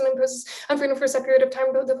so prison imposes unfreedom for a set period of time.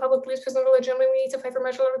 But the public believes prison religion. We need to fight for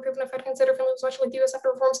martial law. Reproof and effect. Consider Finland was much like the U.S. after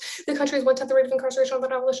reforms. The country is 1/10 the rate of incarceration,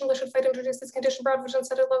 but abolition should fight introduce this condition. Broad vision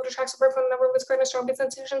set it low to track support from a number of its greatest strong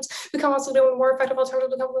institutions. Become also doing more effective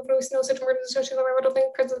alternatives. Become no such murder associated with the thing.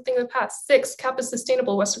 Present thing of the past. 6, cap is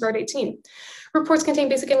sustainable. Westergaard 18. Reports contain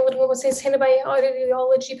basic analytical mistakes handed by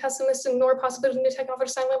ideology, pessimists, ignore possibility of new technology,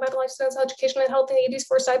 silent about life science, education, and health in the 80s.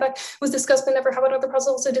 For Cyback was discussed but never happened. Other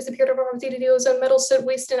puzzles also disappeared over DDD, ozone, metal, soot,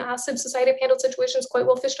 waste, and acid. Society have handled situations quite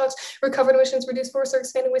well. Fish stocks, recovered emissions, reduced forests, are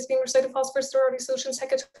expanding waste being recycled, phosphorus, storage solutions,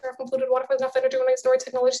 hectare polluted water with enough energy when I store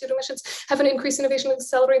technology, CO2 emissions have an increased innovation,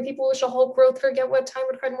 accelerating people wish a whole growth, forget what time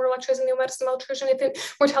required more electricity, new medicine, malnutrition, infant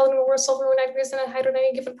mortality, more sulfur, more nitrogen, and hydrogen at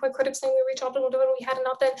any given point. Critics saying we reach optimal development we had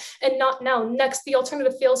not then and not now. Next, the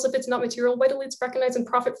alternative fails if it's not material. White elites recognize and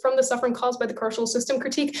profit from the suffering caused by the carceral system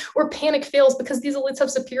critique, or panic fails because these elites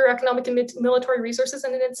have superior economic and military resources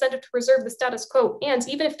and an incentive to preserve the status quo. And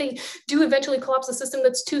even if they do eventually collapse a system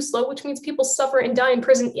that's too slow, which means people suffer and die in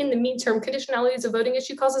prison in the meantime, conditionality is a voting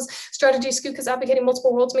issue, causes strategy skew because advocating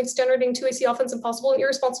multiple worlds makes generating 2AC offense impossible, and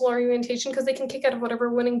irresponsible argumentation because they can kick out of whatever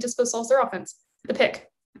winning dispo solves their offense. The pick.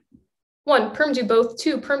 1, perm do both.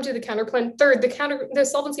 2, perm do the counterplan. 3rd, the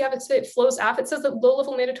solvency affidavit flows aff. It says that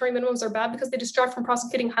low-level mandatory minimums are bad because they distract from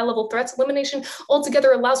prosecuting high-level threats. Elimination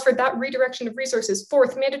altogether allows for that redirection of resources.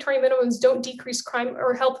 4th, mandatory minimums don't decrease crime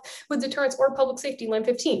or help with deterrence or public safety. Line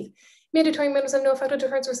 15. Mandatory minimums have no effect on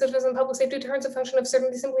deterrence or citizens and public safety. Deterrence, a function of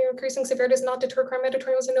certainty, simply increasing severity does not deter crime.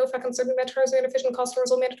 Mandatory minimums have no effect on certain deterrence or inefficient cost.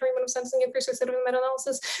 Result mandatory minimum sentencing increase or citizen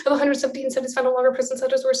meta-analysis of 117 cities found no longer prison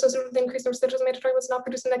sentences were associated with the increase in citizens. Mandatory was not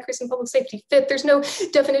producing that increase in public safety. 5th, there's no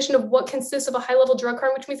definition of what consists of a high-level drug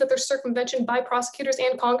crime, which means that there's circumvention by prosecutors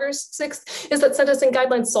and Congress. 6th is that sentencing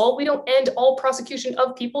guidelines solve. We don't end all prosecution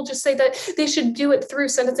of people, just say that they should do it through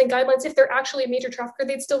sentencing guidelines. If they're actually a major trafficker,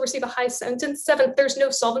 they'd still receive a high sentence. 7th, there's no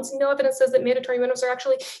solvency. No evidence says that mandatory minimums are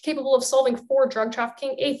actually capable of solving for drug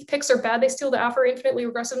trafficking. 8th, picks are bad. They steal the offer, infinitely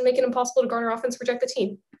regressive, and make it impossible to garner offense, reject the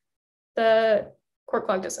team. The court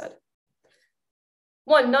clogged us said.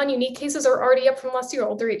 1, non-unique cases are already up from last year,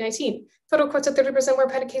 older 819. Federal courts have 30% more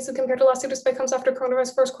petty cases compared to last year, despite comes after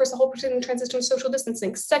coronavirus. First, course, the whole proceeding transition to social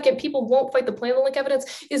distancing. 2nd, people won't fight the plan. The link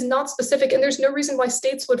evidence is not specific, and there's no reason why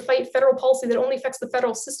states would fight federal policy that only affects the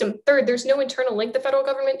federal system. 3rd, there's no internal link. The federal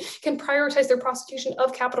government can prioritize their prosecution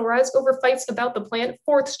of capital rise over fights about the plan.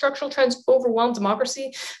 4th, structural trends overwhelm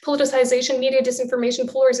democracy, politicization, media disinformation,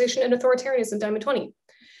 polarization, and authoritarianism. Diamond 20.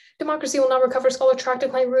 Democracy will not recover. Scholar track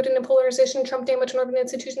decline rooted in polarization. Trump damage Northern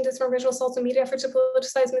institutions, disinformation, assaults, and media efforts to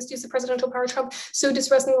politicize misuse of presidential power. Trump so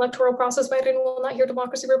disrupts the electoral process. Biden will not hear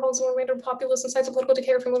democracy. Republicans will remain populism, sides of political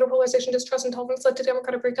decay from polarization, distrust, and intolerance led to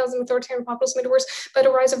democratic breakdowns and authoritarian populism made worse by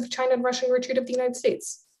the rise of China and Russian retreat of the United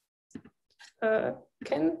States.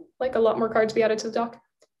 Can like a lot more cards be added to the doc?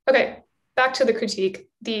 Okay, back to the critique,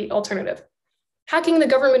 the alternative. Hacking the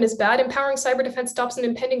government is bad. Empowering cyber defense stops an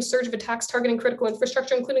impending surge of attacks targeting critical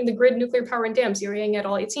infrastructure, including the grid, nuclear power, and dams. Yang et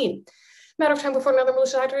al. 18. Matter of time before another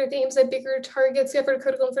malicious actor aims at bigger targets for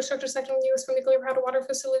critical infrastructure sector in the U.S. from nuclear power to water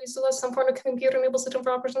facilities to some form of computer-enabled system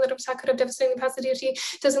for operation that attack could have devastatingly passed the DOT,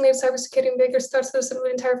 designated cybersecurity and bigger threats to the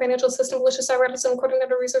entire financial system, malicious cyber attacks and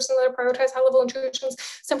coordinated resources that prioritize high-level intrusions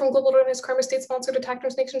stem from global organized crime or state-sponsored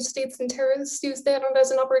attackers, nations, states, and terrorists use that as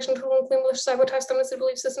an operation to include malicious cyber attacks on the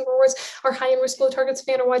belief system rewards are high and risk low targets,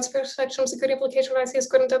 fan or widespread spectrum security implication of ICS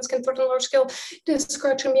good attempts can threaten large-scale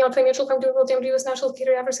destruction beyond financial harm, doing real damage to U.S. national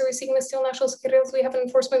security adversaries seeking to steal national security. We have an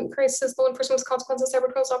enforcement crisis. Law enforcement's consequences, cyber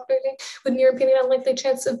criminals operating with near impending unlikely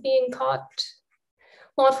chance of being caught.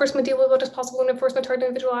 Law enforcement deal with what is possible when enforcement target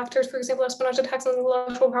individual actors, for example, espionage attacks on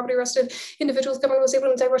intellectual property arrested individuals. Government was able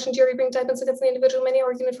to indict Russian jury, bring indictments against the individual. Many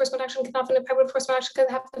argue enforcement action cannot find a private enforcement action can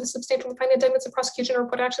have a substantial find indictments of prosecution or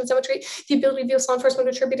report actions demonstrate the ability of U.S. law enforcement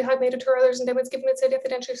to attribute to have made it to others indictments given its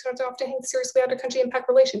evidentiary concerns are often hang seriously out of country impact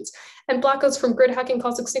relations. And blackouts from grid hacking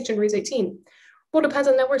cause extinction, reads 18. Well, depends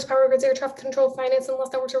on networks, power grids, air traffic control, finance,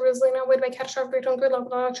 unless networks are resilient outweighed by catastrophic breakdown grid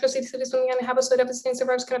level electricity, cities when the uninhabited so devastating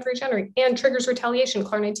survivors cannot regenerate, and triggers retaliation,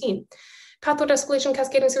 CLAR 19. Pathway to escalation,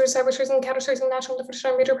 cascading serious cyber threats and catastrophic national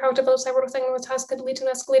infrastructure, major power developed cyber attacking with tasks could lead to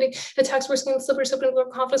an escalating attacks, risking the slippery slope of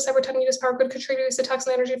nuclear conflict, cyber attacking U.S. power grid could trigger these attacks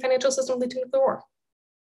on the energy financial system, lead to nuclear war.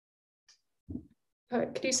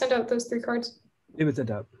 Could you send out those 3 cards? It was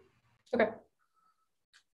sent out. Okay.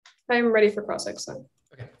 I'm ready for cross-ex then.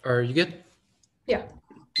 Okay, are you good? Yeah.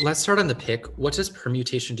 Let's start on the pick. What does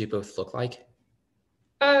permutation do both look like?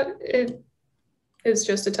 It is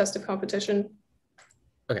just a test of competition.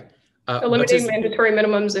 Okay. Eliminating mandatory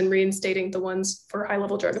minimums and reinstating the ones for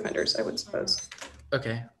high-level drug offenders, I would suppose.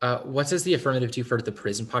 Okay. What does the affirmative do for the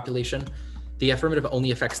prison population? The affirmative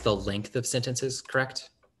only affects the length of sentences, correct?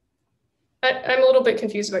 I'm a little bit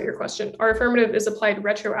confused about your question. Our affirmative is applied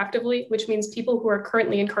retroactively, which means people who are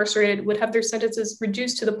currently incarcerated would have their sentences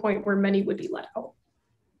reduced to the point where many would be let out.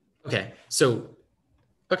 Okay,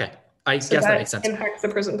 I guess that makes sense. Impacts the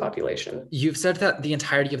prison population. You've said that the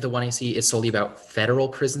entirety of the 1AC is solely about federal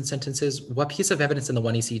prison sentences. What piece of evidence in the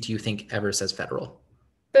 1AC do you think ever says federal?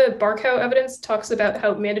 The Barkow evidence talks about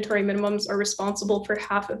how mandatory minimums are responsible for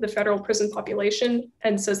half of the federal prison population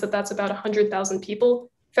and says that that's about 100,000 people.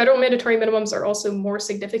 Federal mandatory minimums are also more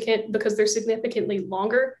significant because they're significantly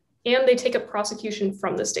longer and they take up prosecution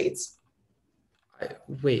from the states.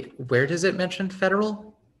 Wait, where does it mention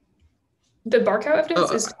federal? The Barkow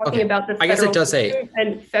evidence is talking about the federal, I guess it does say,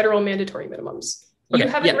 and federal mandatory minimums. Okay, you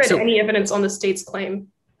haven't read any evidence on the state's claim,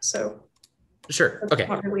 so sure. Okay.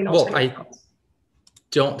 not really an Well,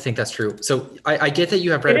 don't think that's true. So I get that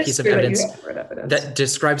you have read It a is piece of true that you evidence have read evidence. that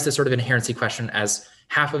describes this sort of inherency question as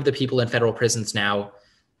half of the people in federal prisons now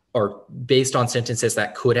are based on sentences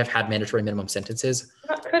that could have had mandatory minimum sentences.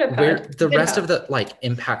 Not could have Where had. the did rest have. of the like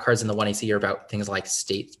impact cards in the 1AC are about things like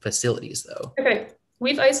state facilities, though. Okay,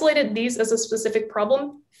 we've isolated these as a specific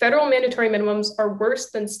problem. Federal mandatory minimums are worse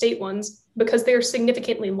than state ones because they are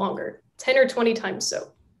significantly longer, 10 or 20 times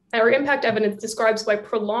so. Our impact evidence describes why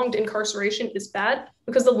prolonged incarceration is bad,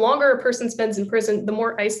 because the longer a person spends in prison, the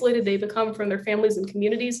more isolated they become from their families and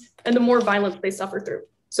communities, and the more violence they suffer through.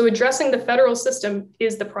 So addressing the federal system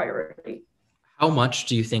is the priority. How much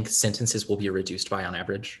do you think sentences will be reduced by on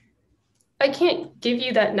average? I can't give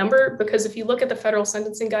you that number because if you look at the federal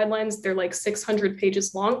sentencing guidelines, they're like 600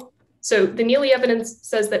 pages long. So the Neely evidence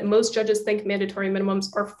says that most judges think mandatory minimums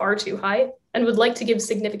are far too high and would like to give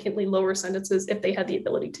significantly lower sentences if they had the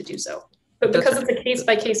ability to do so. But because it's a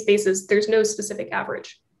case-by-case basis, there's no specific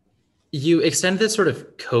average. You extend this sort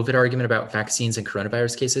of COVID argument about vaccines and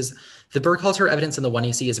coronavirus cases. The Burkhalter evidence in the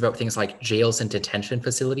 1AC is about things like jails and detention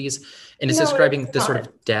facilities, and it's describing the sort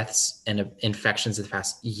of deaths and infections of the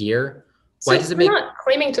past year. Why does it make? We're not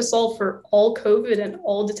claiming to solve for all COVID and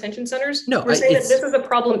all detention centers. No, we're saying that this is a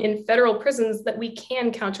problem in federal prisons that we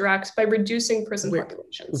can counteract by reducing prison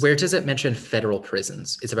populations. Where does it mention federal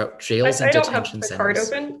prisons? It's about jails and detention centers. I don't have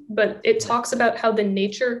the card open, but it talks about how the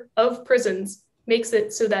nature of prisons makes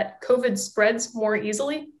it so that COVID spreads more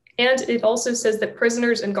easily. And it also says that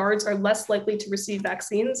prisoners and guards are less likely to receive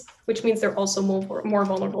vaccines, which means they're also more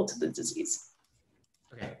vulnerable to the disease.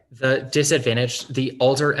 Okay, the disadvantage, the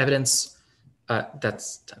Alder evidence,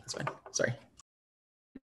 that's fine. Sorry.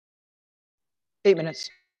 8 minutes.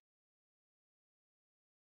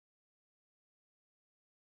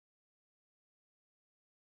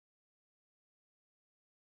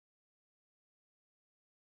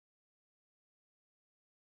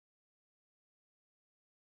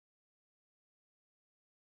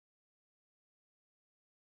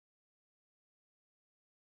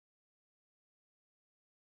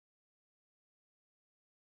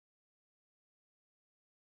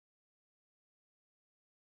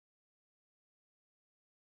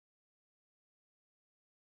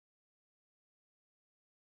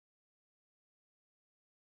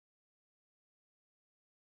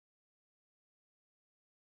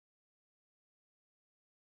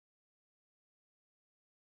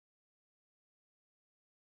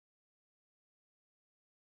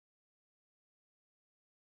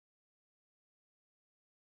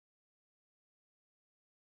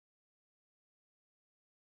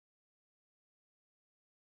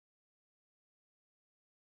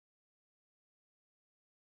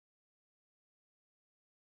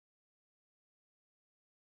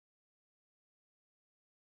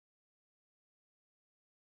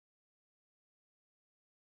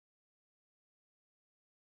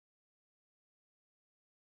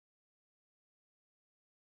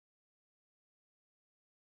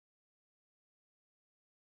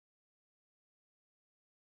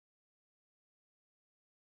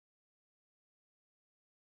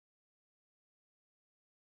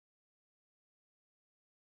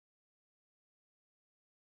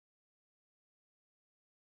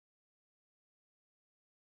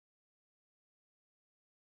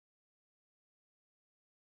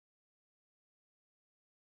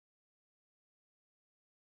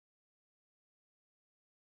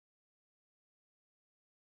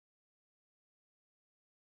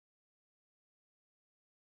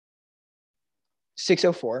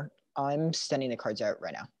 $6:04. I'm sending the cards out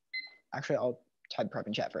right now. Actually, I'll type prep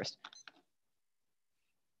in chat first.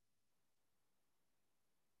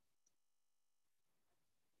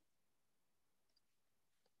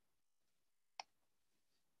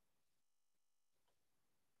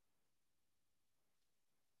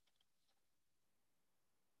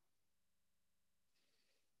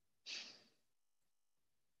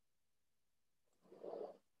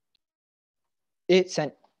 It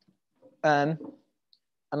sent.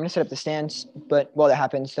 I'm going to set up the stance, but while that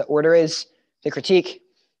happens, the order is the critique,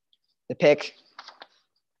 the pick,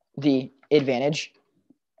 the advantage,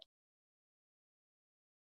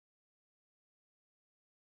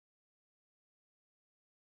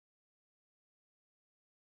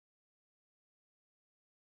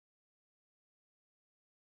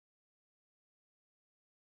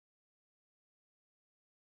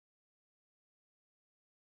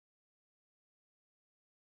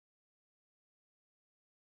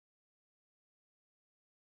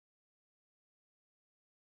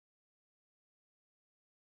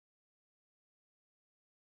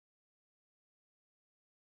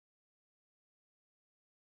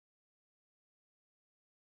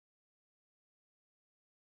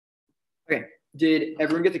 Okay, did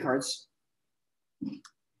everyone get the cards?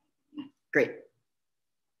 Great.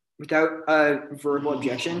 Without a verbal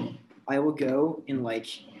objection, I will go in like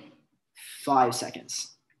 5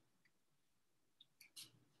 seconds.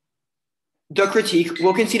 The critique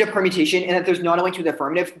will concede a permutation and that there's not a link to the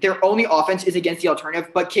affirmative. Their only offense is against the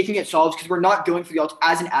alternative, but kicking it solves because we're not going for the alt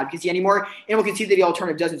as an advocacy anymore, and we'll concede that the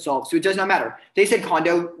alternative doesn't solve, so it does not matter. They said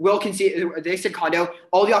condo, will concede. They said condo,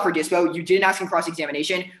 all the offer dispo. You didn't ask in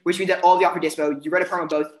cross-examination, which means that all the offer dispo, you read a firm on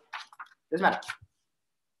both. Doesn't matter.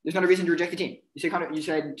 There's not a reason to reject the team. You said condo, you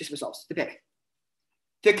said dispo solves the pick.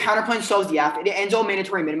 The counterplan solves the F. It ends all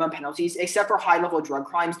mandatory minimum penalties except for high-level drug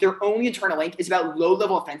crimes. Their only internal link is about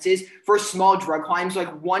low-level offenses for small drug crimes like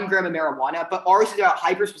 1 gram of marijuana, but ours is about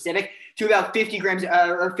hyper-specific to about 50 grams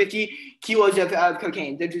or 50 kilos of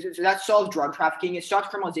cocaine. So that solves drug trafficking. It stops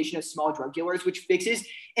criminalization of small drug dealers, which fixes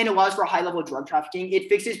and allows for high-level drug trafficking. It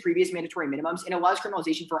fixes previous mandatory minimums and allows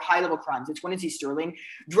criminalization for high-level crimes. It's when it's Sterling.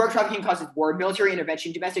 Drug trafficking causes war, military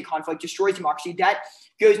intervention, domestic conflict, destroys democracy. That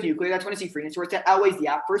goes nuclear. That's when it's freedom source. That outweighs the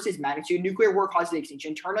app. First is magnitude. Nuclear war causes extinction.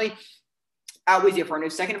 Internally outweighs the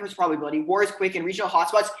affirmative. Second, first probability. War is quick and regional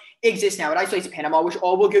hotspots exist now. It isolates Panama, which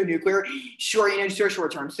all will go nuclear short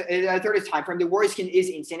term. So, third is time frame. The war is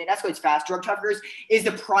instant. It escalates fast. Drug traffickers is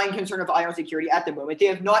the prime concern of IR security at the moment. They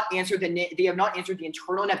have not answered the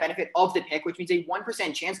internal net benefit of the pick, which means a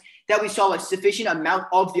 1% chance that we saw a sufficient amount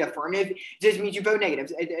of the affirmative. This means you vote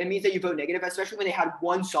negative. It means that you vote negative, especially when they had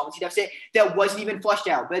one solvency deficit that wasn't even flushed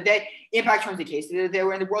out. But that impact turns the case. They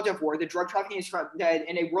were in the world of war. The drug trafficking is from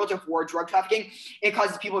in a world of war. Drug trafficking, it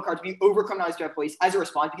causes people of color to be over criminalized by police as a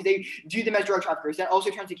response because they view them as drug traffickers. That also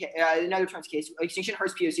turns another turns case. Extinction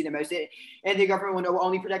hurts POC the most, and the government will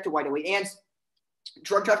only protect the white elite. And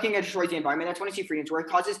drug trafficking destroys the environment. That's when I see freedoms where it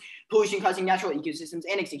causes pollution, causing natural ecosystems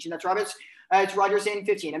and extinction. That's Rogerson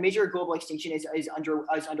 15. A major global extinction is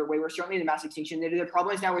underway. We're certainly in a mass extinction. The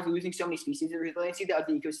problem is now we're losing so many species. The resiliency of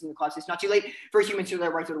the ecosystem collapse. It's not too late for humans to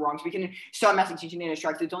their rights or the wrongs. We can stop mass extinction and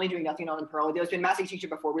extract. It's only doing nothing on parallel. There's been mass extinction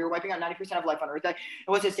before. We were wiping out 90% of life on Earth. And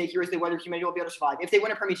what's at stake here is whether humanity will be able to survive. If they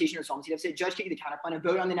win a permutation or solvency deficit, Judge Kick the counterplan and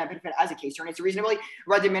vote on the net benefit as a case turn. It's reasonably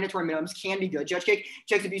rather than mandatory minimums can be good. Judge Kick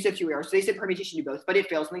checks abuse of 2 errors. So they said permutation do both, but it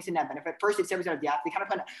fails. Links in net benefit. First, it severs out of the act. The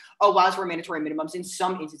counterplan allows for mandatory minimums in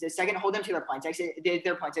some instances. Second, hold them to their plain text.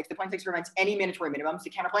 The plain text prevents any mandatory minimums. The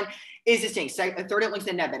counterplan is distinct. Third, it links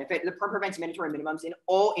the net benefit. The perm prevents mandatory minimums in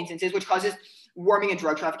all instances, which causes warming and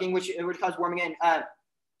drug trafficking, which causes warming and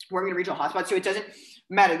regional hotspots. So it doesn't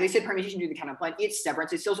matter. They said permutation due to the counterplan. It's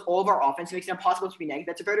severance. It steals all of our offense. It makes it impossible to be negative.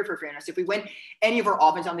 That's a voter for fairness. If we win any of our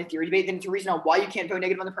offense on the theory debate, then it's a reason on why you can't vote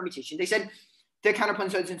negative on the permutation. They said the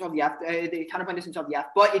counterplan doesn't solve the F. The counterplan doesn't solve the F,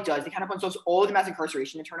 but it does. The counterplan solves all of the mass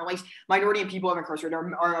incarceration, internal links. Minority and people of incarcerated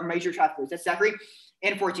are major traffickers. That's Zachary.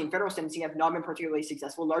 And 14, federal sentencing have not been particularly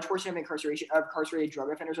successful. Large portion of incarcerated drug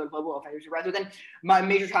offenders are global offenders rather than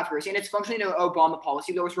major traffickers. And it's functionally an Obama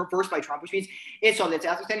policy that was reversed by Trump, which means it solved it.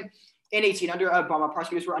 After in 18, under Obama,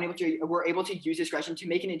 prosecutors were able to use discretion to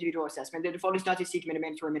make an individual assessment. The default is not to seek a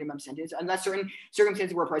mandatory minimum sentence unless certain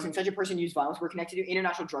circumstances were present. Such a person used violence, were connected to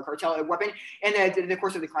international drug cartel, a weapon, and the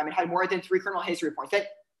course of the crime. It had more than 3 criminal history reports. That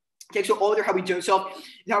takes all of how we don't solve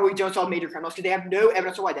major criminals because they have no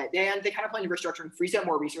evidence of why that. They kind of plan to restructure and freeze up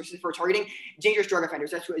more resources for targeting dangerous drug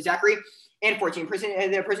offenders. That's what Zachary. And 14,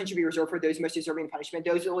 the prison should be reserved for those most deserving of punishment.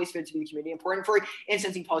 Those always fit to the community. Important for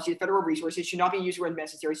in-sentencing policy, federal resources should not be used where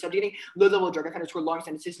necessary. Subjecting low-level drug offenders for long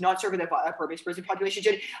sentences not serve a purpose. Prison population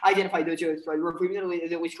should identify those who are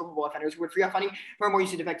the least culpable offenders who would free up funding for more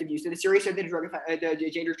use and effective use. So the serious of the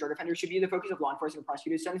dangerous drug offenders should be the focus of law enforcement and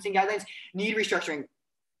prosecutors. Sentencing guidelines need restructuring.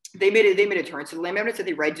 They made a turn. So the amendments that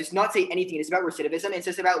they read does not say anything. It's about recidivism. It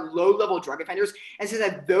says about low-level drug offenders and says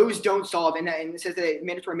that those don't solve, and it says that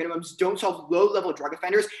mandatory minimums don't solve low-level drug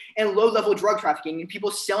offenders and low-level drug trafficking and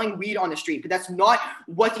people selling weed on the street. But that's not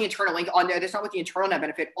what the internal link on there. That's not what the internal net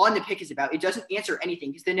benefit on the pick is about. It doesn't answer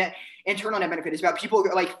anything because the internal net benefit is about people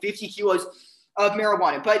like 50 kilos of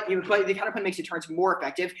marijuana. But the counterplan makes it turns more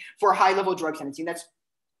effective for high-level drug sentencing. That's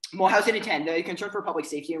Morehouse in 10, the concern for public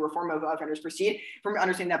safety and reform of offenders proceed from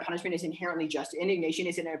understanding that punishment is inherently just. Indignation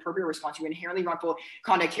is an appropriate response to inherently wrongful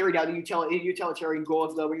conduct carried out the utilitarian goal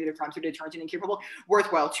of lowering the crime through deterrence and incapable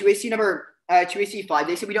worthwhile. 2AC 5,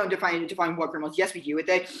 they said we don't define what criminals. Yes, we do. With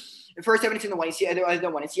the first evidence in the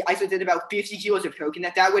 1AC, isolated about 50 kilos of coke, and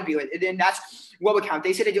that would be it. Then that's what would count.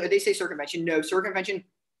 They say circumvention. No, circumvention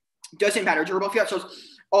doesn't matter. Durable fiat solves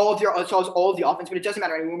all of the offense, but it doesn't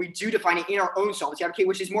matter. When we do define it in our own solvency advocate,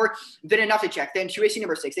 which is more than enough to check. Then 2AC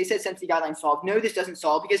number 6, they said since the guidelines solve. No, this doesn't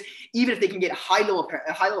solve because even if they can get high-level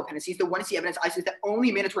penalties, the 1AC evidence isolates that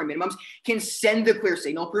only mandatory minimums can send the clear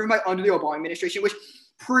signal proven by under the Obama administration, which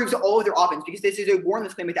proves all of their offense because this is a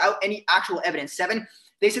warrantless claim without any actual evidence. 7,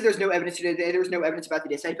 they said there's no evidence about the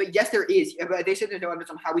dissent, but yes, there is. They said there's no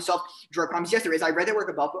evidence on how we solve drug crimes. Yes, there is. I read that work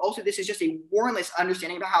above, but also this is just a warrantless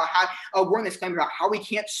understanding about how a warrantless claim about how we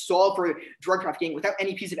can't solve for drug trafficking without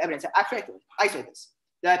any piece of evidence. Actually, I isolate this.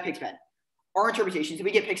 That picks Ben. Our interpretations, if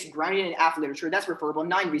we get picks grounded in after literature, that's referable.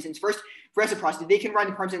 9 reasons. First, for reciprocity, they can run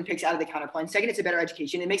the crimes and picks out of the counterplan. Second, it's a better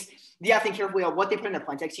education. It makes the athlete carefully on what they put in the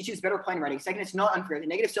plan text, teaches better plan writing. Second, it's not unfair. The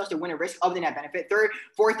negative sells to win a risk of the net benefit. Third,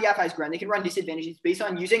 fourth, the athlete has ground. They can run disadvantages based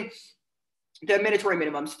on using the mandatory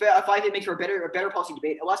minimums. 5, it makes for a better policy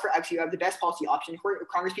debate. It allows for actually you have the best policy option.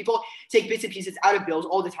 Congress people take bits and pieces out of bills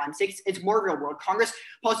all the time. 6, it's more real world. Congress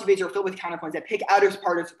policy debates are filled with counterplans that pick out of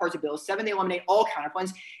parts of bills. 7, they eliminate all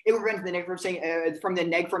counterplans. It will prevent the neg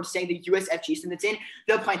from saying the USFG sentence that's in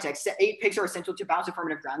the plain text. 8, picks are essential to balance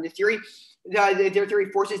affirmative ground. Their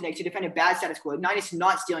theory forces neg to defend a bad status quo. 9 is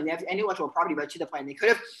not stealing. They have intellectual property right to the plan. They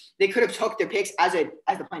could have took their picks as the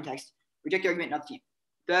plain text. Reject the argument, not the team.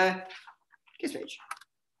 The kiss page.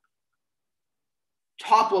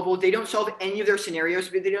 Top level, they don't solve any of their scenarios.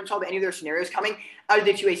 Coming out of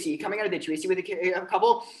the 2AC with a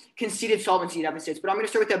couple conceded solvency deficits. But I'm going to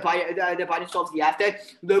start with the Biden solves the AFTA.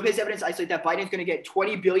 Lopez evidence isolate that Biden's going to get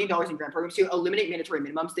 $20 billion in grant programs to eliminate mandatory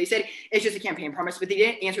minimums. They said it's just a campaign promise, but they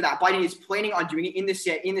didn't answer that. Biden is planning on doing it in the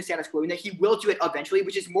status quo, and that he will do it eventually,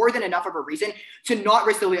 which is more than enough of a reason to not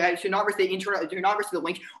risk the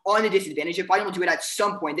link on the disadvantage. If Biden will do it at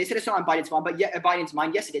some point, they said it's not on Biden's mind, but Biden's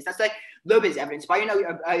mind, yes, it is. That's the Lopez evidence.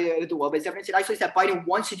 The Lopez evidence. It isolates that Biden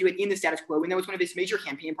wants to do it in the status quo, and that was one of his major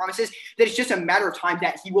campaign promises. That it's just a matter of time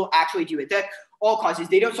that he will actually do it. That all causes,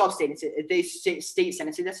 they don't solve state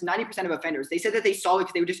sentences. That's 90% of offenders. They said that they solve it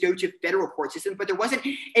because they would just go to federal court systems, but there wasn't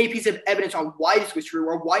a piece of evidence on why this was true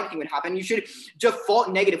or why anything would happen. You should default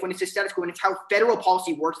negative when it's a status quo, and it's how federal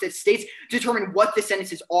policy works that states determine what the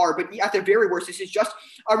sentences are. But at the very worst, this is just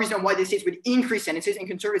a reason why the states would increase sentences and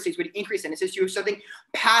conservative states would increase sentences to something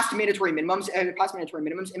past mandatory minimums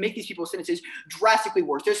and make these people's sentences drastically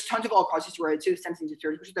worse. There's tons of all causes to the sentencing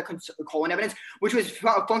disparities, which is the colon evidence, which was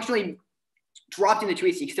functionally dropped in the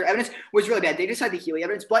 2AC because their evidence was really bad. They decided the Healy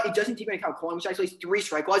evidence, but it doesn't take into account colon, which isolates 3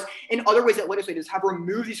 strike laws and other ways that legislators have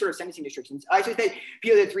removed these sort of sentencing restrictions. I isolate that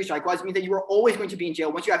the 3 strike laws means that you are always going to be in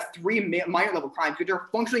jail once you have 3 minor level crimes, which are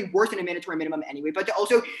functionally worse than a mandatory minimum anyway. But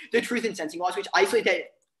also the truth in sentencing laws, which isolate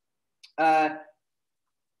that.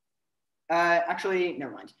 Actually,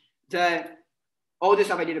 never mind. All this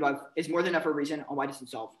stuff I did above is more than enough for a reason on why this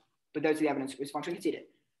is solved. But that's the evidence was functionally conceded.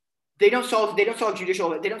 They don't solve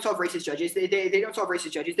racist judges. They don't solve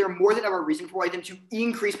racist judges. They're more than ever a reason for them to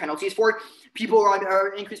increase penalties for people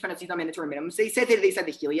increase penalties on mandatory minimums. They said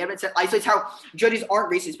the Healy evidence that isolates how judges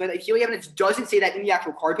aren't racist, but the Healy evidence doesn't say that in the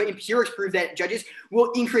actual card, but empirics prove that judges will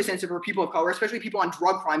increase sentences for people of color, especially people on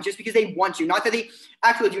drug crimes, just because they want to, not that they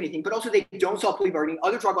actually do anything, but also they don't solve plea bargaining.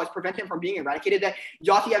 Other drug laws prevent them from being eradicated. That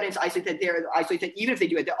Yaffe evidence isolates that even if they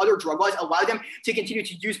do it, the other drug laws allow them to continue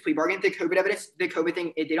to use plea bargaining. The COVID evidence, the COVID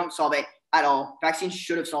thing, they don't solve it at all. Vaccines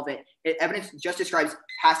should have solved it. Evidence just describes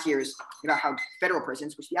past years about how federal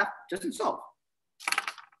prisons, which the app doesn't solve.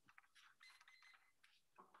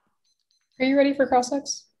 Are you ready for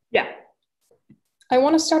cross-ex? Yeah. I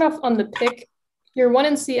want to start off on the pick. Your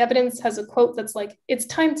 1NC evidence has a quote that's like, "It's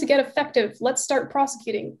time to get effective. Let's start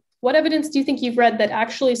prosecuting." What evidence do you think you've read that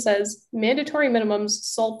actually says mandatory minimums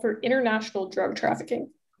solve for international drug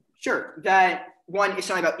trafficking? Sure. That one is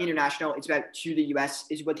something about international. It's about to the U.S.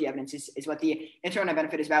 is what the evidence is what the internal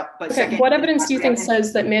benefit is about. But okay, second, what evidence do you think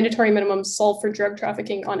says that mandatory minimums solve for drug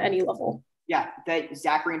trafficking on any level? Yeah, that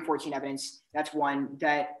Zachary in 14 evidence. That's one.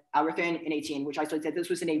 That Alberthin in 18, which isolates that this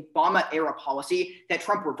was an Obama era policy that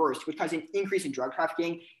Trump reversed, which caused an increase in drug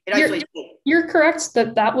trafficking. You're correct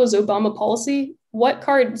that was Obama policy. What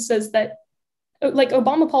card says that, like,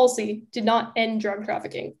 Obama policy did not end drug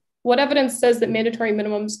trafficking? What evidence says that mandatory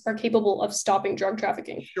minimums are capable of stopping drug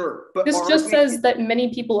trafficking? Sure, but this just says that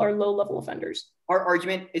many people are low-level offenders. Our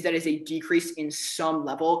argument is that it's a decrease in some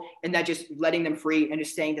level, and that just letting them free and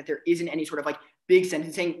just saying that there isn't any sort of like big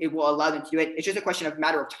sentencing, it will allow them to do it. It's just a question of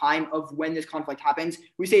matter of time of when this conflict happens.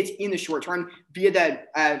 We say it's in the short term via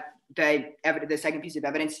the second piece of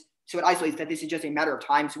evidence. So it isolates that this is just a matter of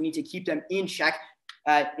time. So we need to keep them in check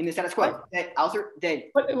in the status quo.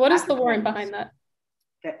 What is the warrant behind that?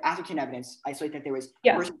 The Atherton evidence isolate that there was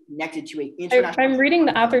a person connected to a international. I'm reading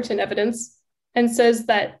the Atherton evidence and says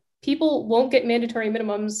that people won't get mandatory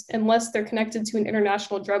minimums unless they're connected to an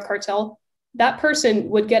international drug cartel. That person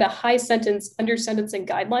would get a high sentence under sentencing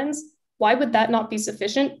guidelines, why would that not be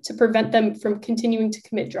sufficient to prevent them from continuing to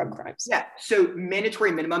commit drug crimes? Yeah, so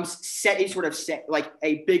mandatory minimums set a sort of like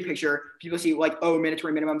a big picture. People see like, oh,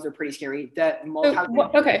 mandatory minimums are pretty scary.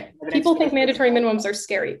 Okay, people think mandatory minimums are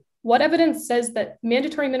scary. What evidence says that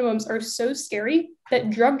mandatory minimums are so scary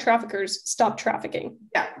that drug traffickers stop trafficking?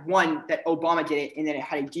 Yeah, one, that Obama did it and then it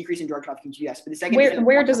had a decrease in drug trafficking to the US. But the second,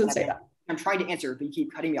 where does it say that? I'm trying to answer, but you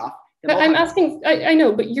keep cutting me off. I'm asking, I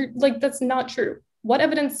know, but you're like, that's not true. What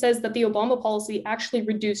evidence says that the Obama policy actually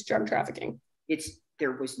reduced drug trafficking?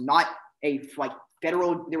 There was not there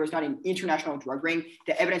was not an international drug ring.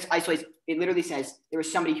 The evidence isolates, it literally says there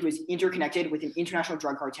was somebody who was interconnected with an international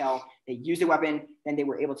drug cartel. They used a weapon, then they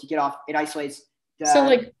were able to get off. It isolates. So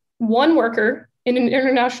like one worker in an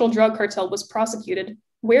international drug cartel was prosecuted.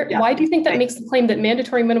 Why do you think that makes the claim that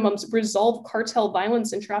mandatory minimums resolve cartel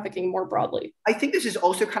violence and trafficking more broadly? I think this is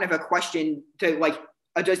also kind of a question to like,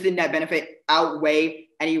 does the net benefit outweigh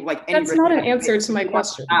any That's not an answer to my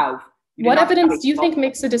question. What evidence do you think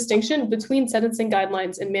makes a distinction between sentencing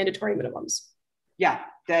guidelines and mandatory minimums? Yeah,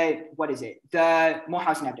 the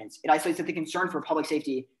Mulhausen evidence. It isolates that the concern for public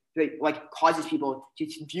safety causes people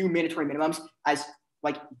to view mandatory minimums as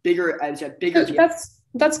a bigger deal.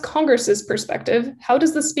 That's Congress's perspective. How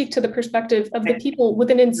does this speak to the perspective of the people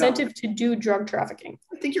with an incentive to do drug trafficking?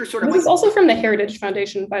 I think you're sort of. This is also from the Heritage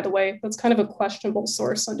Foundation, by the way. That's kind of a questionable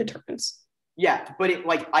source on deterrence. Yeah, but it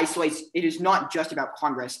isolates. It is not just about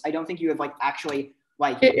Congress. I don't think you have actually.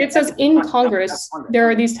 It says in Congress there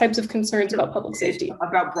are these types of concerns about public safety.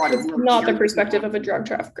 About broader. It's not the perspective of a drug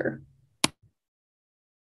trafficker.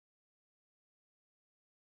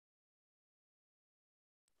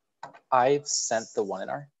 I've sent the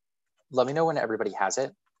webinar. Let me know when everybody has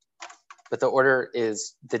it. But the order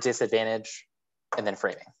is the disadvantage and then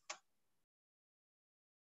framing.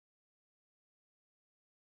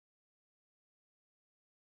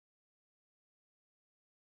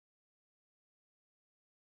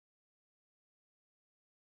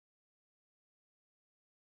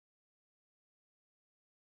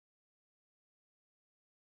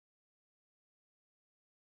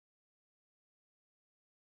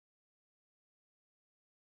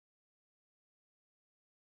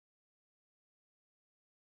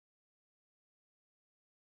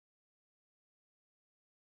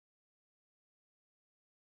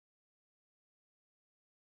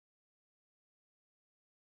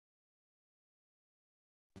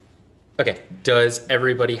 Okay, does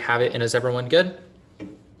everybody have it and is everyone good?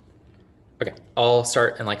 Okay, I'll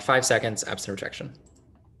start in like 5 seconds, absent objection.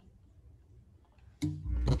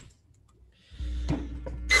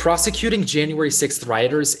 Prosecuting January 6th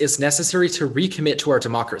rioters is necessary to recommit to our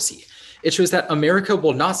democracy. It shows that America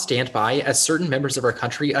will not stand by as certain members of our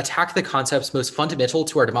country attack the concepts most fundamental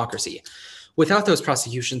to our democracy. Without those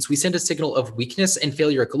prosecutions, we send a signal of weakness and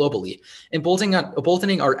failure globally,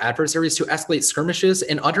 emboldening our adversaries to escalate skirmishes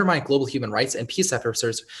and undermine global human rights and peace efforts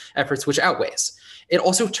which outweighs. It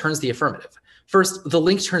also turns the affirmative. First, the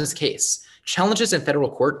link turns case. Challenges in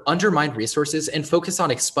federal court undermine resources and focus on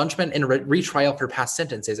expungement and retrial for past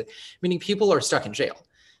sentences, meaning people are stuck in jail.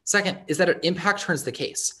 Second is that an impact turns the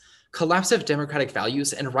case. Collapse of democratic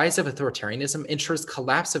values and rise of authoritarianism ensures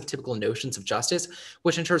collapse of typical notions of justice,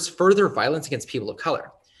 which ensures further violence against people of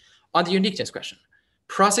color. On the uniqueness question,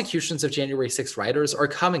 prosecutions of January 6th rioters are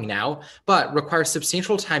coming now, but require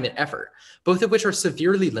substantial time and effort, both of which are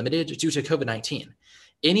severely limited due to COVID-19.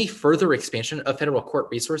 Any further expansion of federal court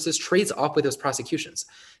resources trades off with those prosecutions.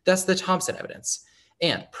 That's the Thompson evidence.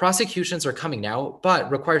 And prosecutions are coming now, but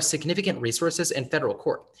require significant resources in federal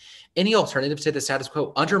court. Any alternative to the status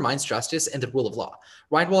quo undermines justice and the rule of law.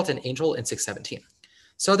 Reinwald and Angel in 617.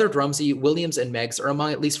 Southard, Rumsey, Williams, and Meggs are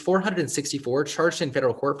among at least 464 charged in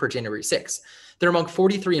federal court for January 6th. They're among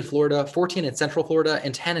 43 in Florida, 14 in Central Florida,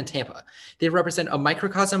 and 10 in Tampa. They represent a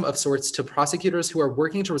microcosm of sorts to prosecutors who are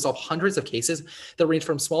working to resolve hundreds of cases that range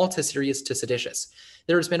from small to serious to seditious.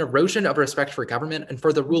 There has been erosion of respect for government and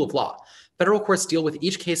for the rule of law. Federal courts deal with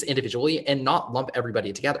each case individually and not lump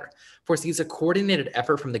everybody together, foresees a coordinated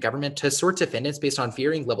effort from the government to sort defendants based on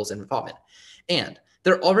varying levels of involvement. And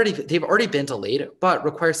they've already been delayed, but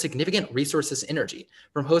require significant resources and energy,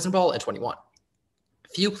 from Hosenball and 21.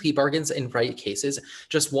 Few plea bargains in right cases,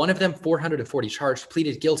 just one of them 440 charged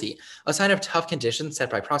pleaded guilty, a sign of tough conditions set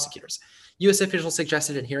by prosecutors. U.S. officials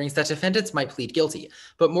suggested in hearings that defendants might plead guilty,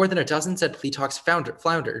 but more than a dozen said plea talks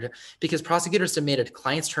floundered because prosecutors demanded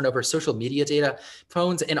clients turn over social media data,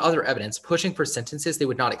 phones, and other evidence, pushing for sentences they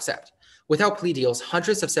would not accept. Without plea deals,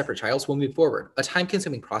 hundreds of separate trials will move forward, a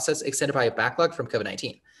time-consuming process extended by a backlog from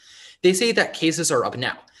COVID-19. They say that cases are up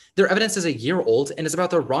now. Their evidence is a year old and is about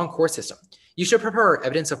the wrong court system. You should prepare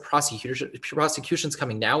evidence of prosecutions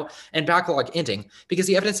coming now and backlog ending because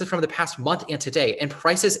the evidence is from the past month and today, and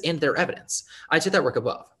prices in their evidence. I did that work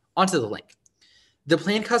above. Onto the link. The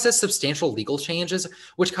plan causes substantial legal changes,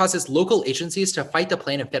 which causes local agencies to fight the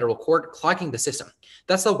plan in federal court, clogging the system.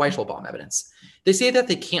 That's the Weichelbaum evidence. They say that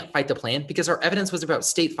they can't fight the plan because our evidence was about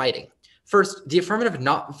state fighting. First, the affirmative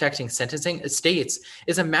not affecting sentencing states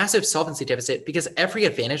is a massive solvency deficit because every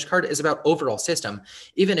advantage card is about overall system,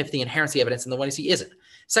 even if the inherency evidence in the 1AC isn't.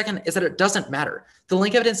 Second is that it doesn't matter. The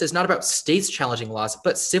link evidence is not about states challenging laws,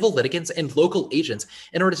 but civil litigants and local agents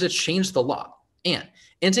in order to change the law. And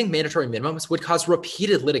ending mandatory minimums would cause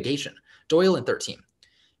repeated litigation. Doyle and 13.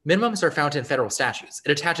 Minimums are found in federal statutes.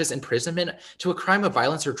 It attaches imprisonment to a crime of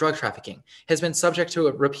violence or drug trafficking, has been subject to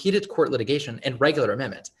a repeated court litigation and regular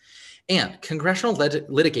amendment. And congressional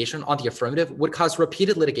litigation on the affirmative would cause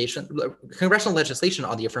repeated litigation. Congressional legislation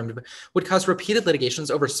on the affirmative would cause repeated litigations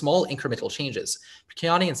over small incremental changes.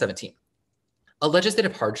 Kiani and 17. A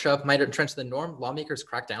legislative hard shove might entrench the norm lawmakers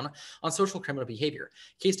crack down on social criminal behavior.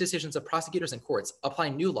 Case decisions of prosecutors and courts apply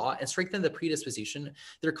new law and strengthen the predisposition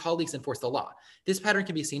their colleagues enforce the law. This pattern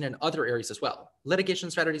can be seen in other areas as well. Litigation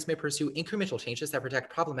strategies may pursue incremental changes that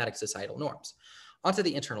protect problematic societal norms. Onto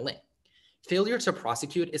the internal link. Failure to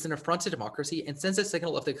prosecute is an affront to democracy and sends a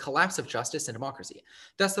signal of the collapse of justice and democracy.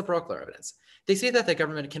 That's the Brockler evidence. They say that the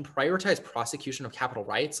government can prioritize prosecution of capital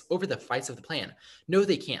riots over the fights of the plan. No,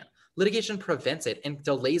 they can't. Litigation prevents it and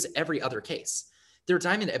delays every other case. Their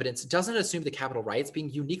diamond evidence doesn't assume the capital riots being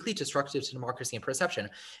uniquely destructive to democracy and perception,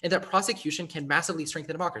 and that prosecution can massively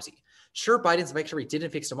strengthen democracy. Sure, Biden's victory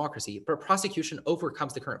didn't fix democracy, but prosecution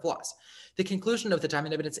overcomes the current flaws. The conclusion of the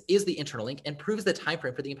diamond evidence is the internal link and proves the time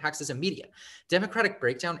frame for the impacts is immediate. Democratic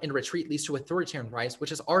breakdown and retreat leads to authoritarian rise,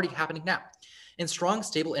 which is already happening now. And strong,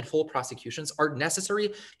 stable, and full prosecutions are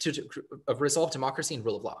necessary to resolve democracy and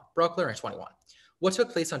rule of law. Brockler and 21. What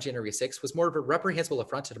took place on January 6 was more of a reprehensible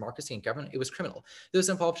affront to democracy and government. It was criminal. Those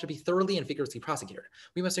involved should be thoroughly and vigorously prosecuted.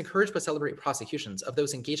 We must encourage but celebrate prosecutions of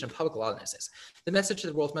those engaged in public lawlessness. The message to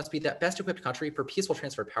the world must be that best equipped country for peaceful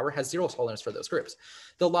transfer of power has zero tolerance for those groups.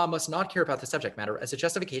 The law must not care about the subject matter as a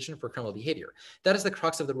justification for criminal behavior. That is the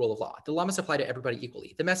crux of the rule of law. The law must apply to everybody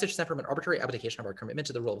equally. The message sent from an arbitrary abdication of our commitment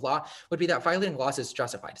to the rule of law would be that violating laws is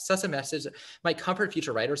justified. Such a message might comfort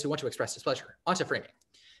future writers who want to express displeasure. Onto framing.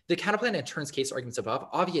 The counterplan and Turns case arguments above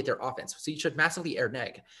obviate their offense, so you should massively air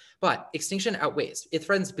neg. But extinction outweighs. It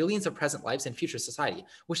threatens billions of present lives and future society,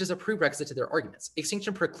 which is a prerequisite to their arguments.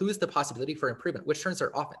 Extinction precludes the possibility for improvement, which turns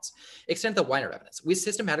their offense. Extend the Weiner evidence. We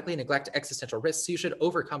systematically neglect existential risks, so you should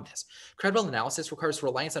overcome this. Credible analysis requires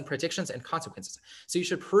reliance on predictions and consequences, so you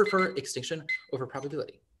should prefer extinction over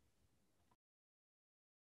probability.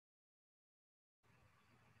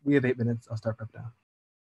 We have 8 minutes. I'll start prep now.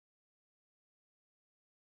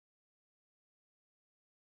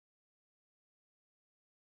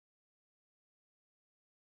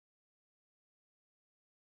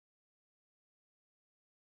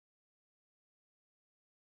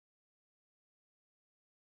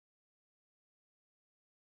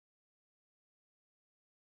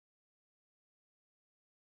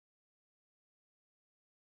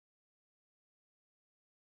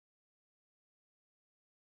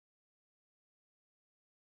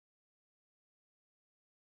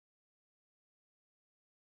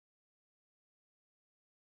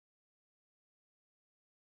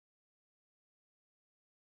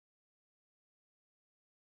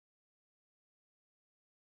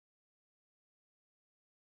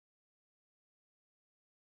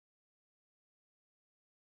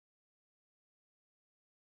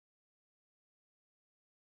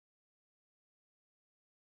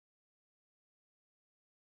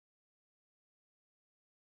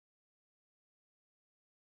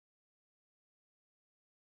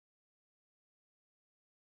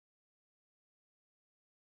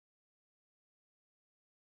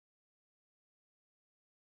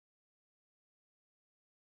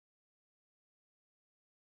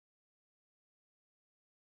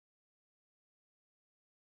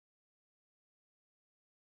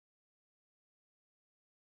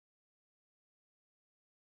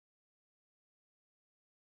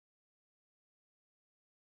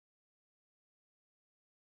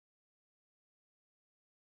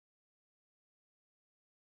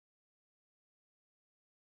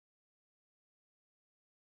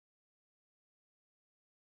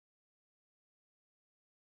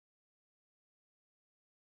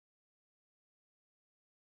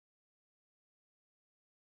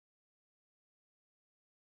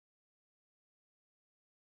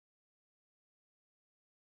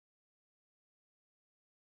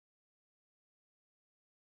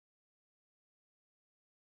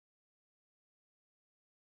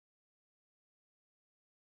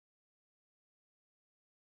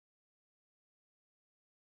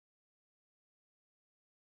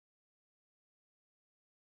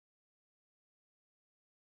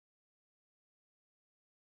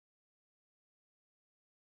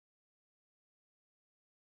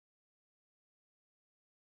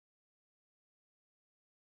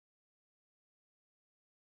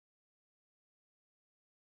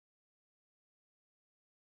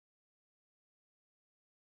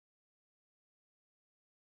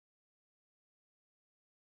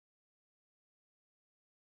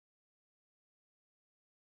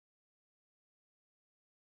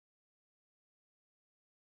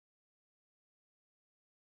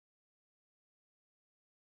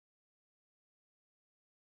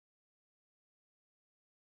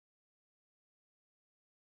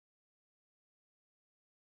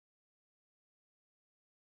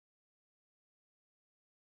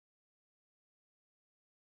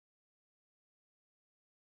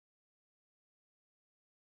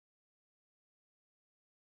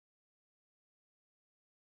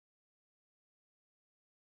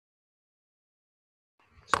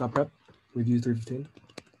 Stop prep. Review 315.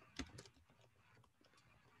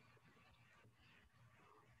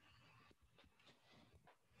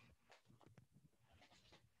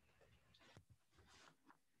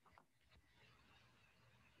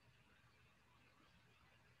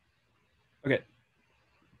 Okay.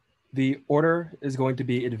 The order is going to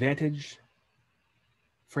be advantage,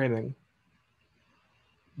 framing,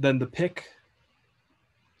 then the pick,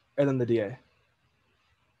 and then the DA.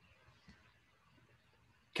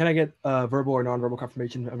 Can I get verbal or non-verbal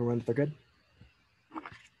confirmation from everyone that they're good?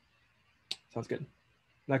 Sounds good. In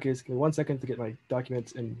that case, give me 1 second to get my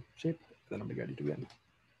documents in shape, then I'll be ready to begin.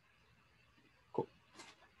 Cool.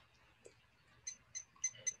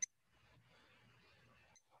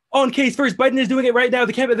 On case first, Biden is doing it right now.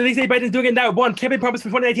 They say Biden is doing it now. 1, campaign promise for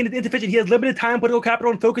 2019 is insufficient. He has limited time, political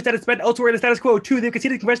capital, and focus that is spent elsewhere in the status quo. 2, they've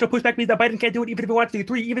conceded congressional pushback means that Biden can't do it even if he wants to.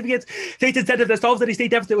 3, even if he gets states incentive that solves any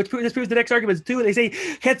state deficit, which proves the next argument. 2, they say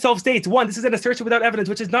can't solve states. 1, this is an assertion without evidence,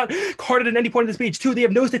 which is not carded at any point in the speech. 2, they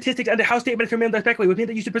have no statistics under how state mandatory minimums are speculate, which means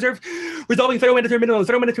that you should preserve resolving federal mandatory minimums.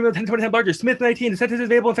 Federal mandatory minimums 10 to 20 times larger. Smith 19, the sentence is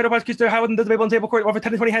available in federal prosecution. How those available in table court over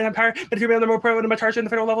 10 to 20 times higher. Mandatory minimum more prevalent much harsher in the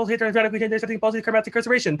federal level. Here radically change their setting policy to combat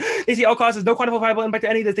incarceration. They see all causes. No quantifiable impact to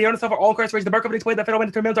any of this. They don't suffer all incarceration. The Markov explained that federal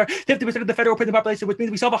mandatory minimums are 50% of the federal prison population, which means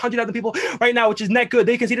we solve 100,000 people right now, which is net good.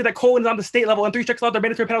 They conceded that colon is on the state level and 3 strict laws are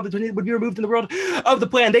mandatory penalties would be removed in the world of the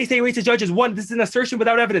plan. They say racist judges. 1, this is an assertion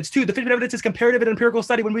without evidence. 2, the definitive evidence is comparative and empirical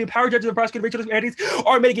study. When we empower judges and prosecute racial disparities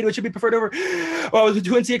are mitigated, which should be preferred over to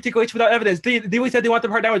NC articulation without evidence. They always said they want the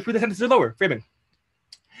part down, which prove the sentences are lower. Framing.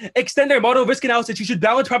 Extend their model of risk analysis. You should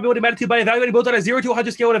balance probability of magnitude by evaluating both on a 0 to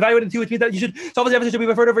 100 scale and evaluating 2, which means that you should solve the deficit should be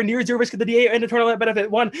referred over near 0 risk of the DA and internal benefit.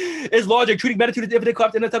 1 is logic. Treating magnitude as if they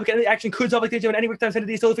collapse in a subject any action could solve the condition of any work time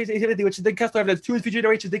sensitivity still face activity, which is the Kessler evidence. 2 is future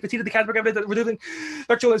iterations. They conceded the Casper evidence that reducing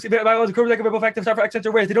structural violence and like a variable factor start for X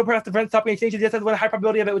or ways. They don't perhaps the stopping exchanges. Yes, that's one high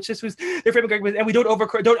probability of it, which just was their framing argument. And we don't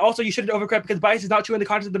overcorrect. Don't also you shouldn't overcorrect because bias is not true in the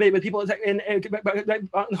conscious debate, but people in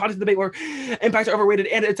conscious debate where impacts are overrated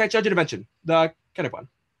and it's judge intervention. The kind of one.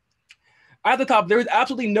 At the top, there is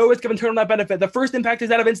absolutely no risk of internal net benefit. The first impact is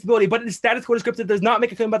that of instability, but it is status quo descriptive. Does not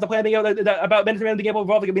make a claim about the plan being able about mandatory being able to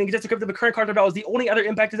evolve, being just descriptive of current cartel values. The only other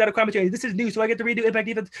impact is that of climate change. This is new, so I get to redo impact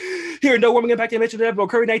defense here. No warming impact emissions or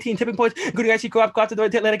COVID-19 tipping points, including ice sheet collapse of the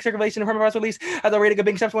Atlantic circulation and permafrost release as a rating of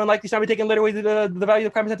being exceptional and likely to not be taken literally. The value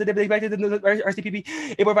of climate sensitivity expected in the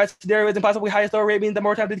RCPP. It provides scenario is impossibly highest lower rate means the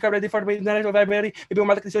more time to decarbonize the affordability natural viability. Maybe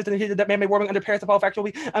more likely to show that man-made warming under Paris Apollo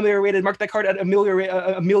factually ameliorated. Mark that card at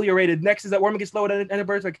ameliorated. Next is that warming gets slow and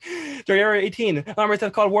birds like during area 18. Alarmists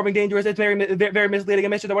have called warming dangerous. It's very misleading.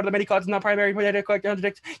 Emissions are one of the many causes, not primary,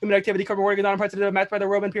 contradict human activity. Carbon warming is not unprecedented, matched by the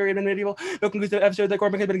Roman period and medieval. No conclusive evidence that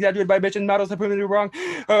warming has been exaggerated by emission. Models have proven to be wrong.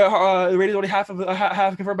 The rate is only half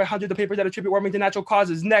confirmed by hundreds of papers that attribute warming to natural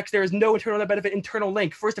causes. Next, there is no internal net benefit internal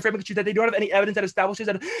link. First, the framing issue that they don't have any evidence that establishes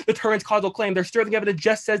a deterrence causal claim. Their sterling evidence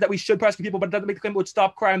just says that we should prosecute people, but it doesn't make the claim it would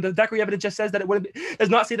stop crime. The Zachary evidence just says that it does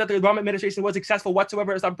not say that the Obama administration was successful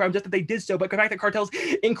whatsoever at stopping crime, just that they did so. But the fact that cartels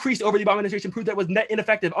increased over the Obama administration proved that it was net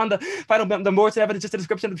ineffective. On the final, the Morrison evidence, just a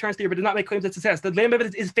description of the deterrence theory, but did not make claims of success. The Lamb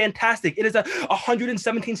evidence is fantastic. It is a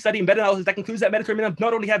 117 study meta-analysis that concludes that mandatory minimums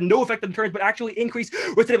not only have no effect on deterrence, but actually increase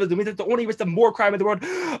recidivism. It means it's the only risk of more crime in the world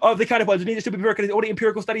of the kind of ones. It means it should be because the only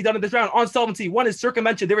empirical study done in this round. On solvency, 1 is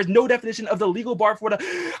circumvention. There is no definition of the legal bar for what a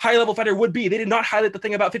high-level offender would be. They did not highlight the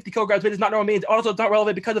thing about 50 kilograms, but it is not normal means. Also, it's not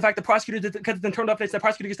relevant because of the fact the prosecutors, because it's internal evidence, the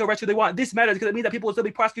prosecutor can still arrest who they want. This matters because it means that people will still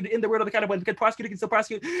be prosecuted in the world of the kind of ones because prosecutor can still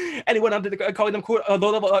prosecute anyone under the calling them quote a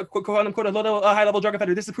low-level, high-level drug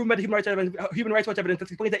offender. This is proven by the Human Rights Watch evidence that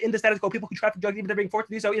explains that in the status quo, people who traffic drugs, even if they're being forced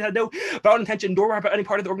to do so, it had no valid intention, nor were any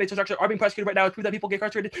part of the organizational structure are being prosecuted right now. It's proved that people get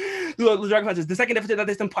incarcerated through drug offenses. The second difference that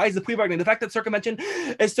this implies is the plea bargaining. The fact that circumvention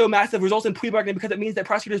is so massive results in plea bargaining because it means that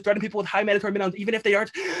prosecutors threaten people with high mandatory minimums, even if they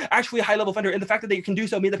aren't actually a high-level offender. And the fact that they can do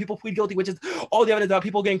so means that people plead guilty, which is all the evidence about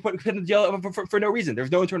people getting put in jail for no reason.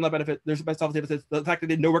 There's no internal benefit. There's self-evidence. The fact that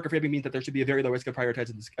they no work of framing means that there should be a very low risk of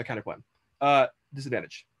prioritizing this kind of one.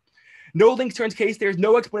 Disadvantage. No links turns case. There's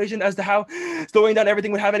no explanation as to how slowing down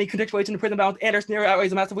everything would have any contextualization in prison balance, and our scenario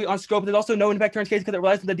outweighs massively on scope. There's also no impact turns case because it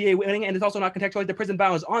relies on the DA winning, and it's also not contextualized the prison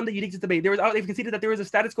balance. On the uniqueness debate, they've conceded that there is a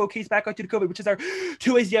status quo case back to COVID, which is our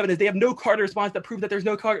two ways evidence. They have no Carter response that prove that there's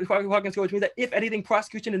no clock and scope, which means that if anything,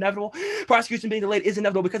 prosecution being delayed is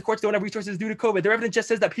inevitable because courts don't have resources due to COVID. Their evidence just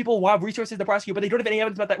says that people will have resources to prosecute, but they don't have any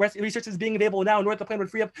evidence about that resources being available now, nor that the plan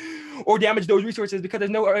would free up or damage those resources because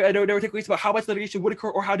there's no articulation about how much litigation would occur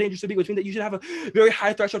or how dangerous it would be. which means that you should have a very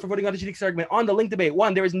high threshold for voting on the GDX argument. On the link debate,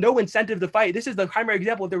 one, there is no incentive to fight. This is the primary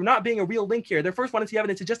example of there not being a real link here. Their first one to see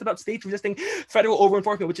evidence is just about states resisting federal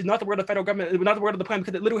over-enforcement, which is not the word of the federal government, not the word of the plan,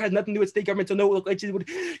 because it literally has nothing to do with state government, so no legislature would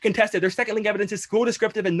contest it. Their second link evidence is school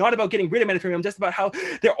descriptive and not about getting rid of mandatory minimum, just about how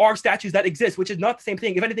there are statutes that exist, which is not the same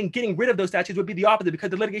thing. If anything, getting rid of those statutes would be the opposite, because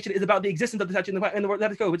the litigation is about the existence of the statute in the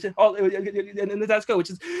status quo, which is all in the status quo, which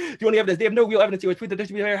is the only evidence. They have no real evidence here, which means that there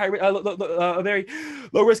should be a very high, a very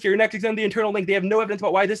low risk here. Next, examine the internal link. They have no evidence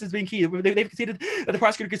about why this is being key. They've conceded that the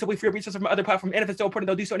prosecutor can simply free up resources from other platforms, and if it's so important,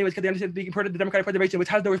 they'll do so anyways, because they understand being part of the democratic preservation, which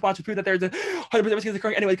has no response to prove that there's a 100% risk is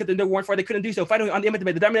occurring anyways, because there's no warrant for it. They couldn't do so. Finally, on the image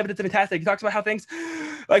debate, the dominant evidence is fantastic. He talks about how things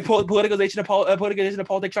like politicalization of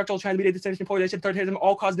politics, structural trend, media distinction, polarization, authoritarianism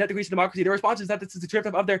all cause net decrease in democracy. The response is that this is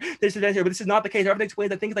descriptive of their disadvantage here, but this is not the case. Everything explains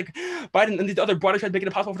that things like Biden and these other broader trends make it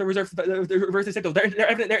impossible for the reverse the signals.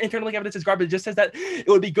 Their internal link evidence is garbage. It just says that it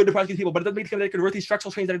would be good to prosecute people, but it doesn't mean they could reverse these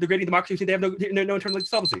structural changes that are degrading democracy. They have no internal link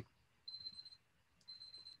solvency.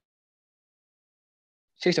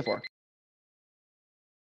 6-4.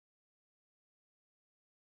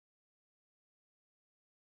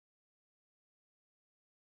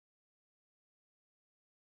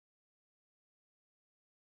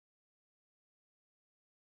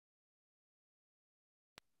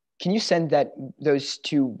 Can you send those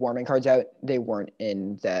two warming cards out? They weren't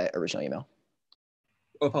in the original email.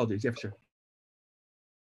 Oh, apologies. Yeah, for sure.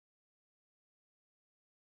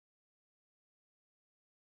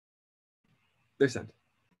 They're sent.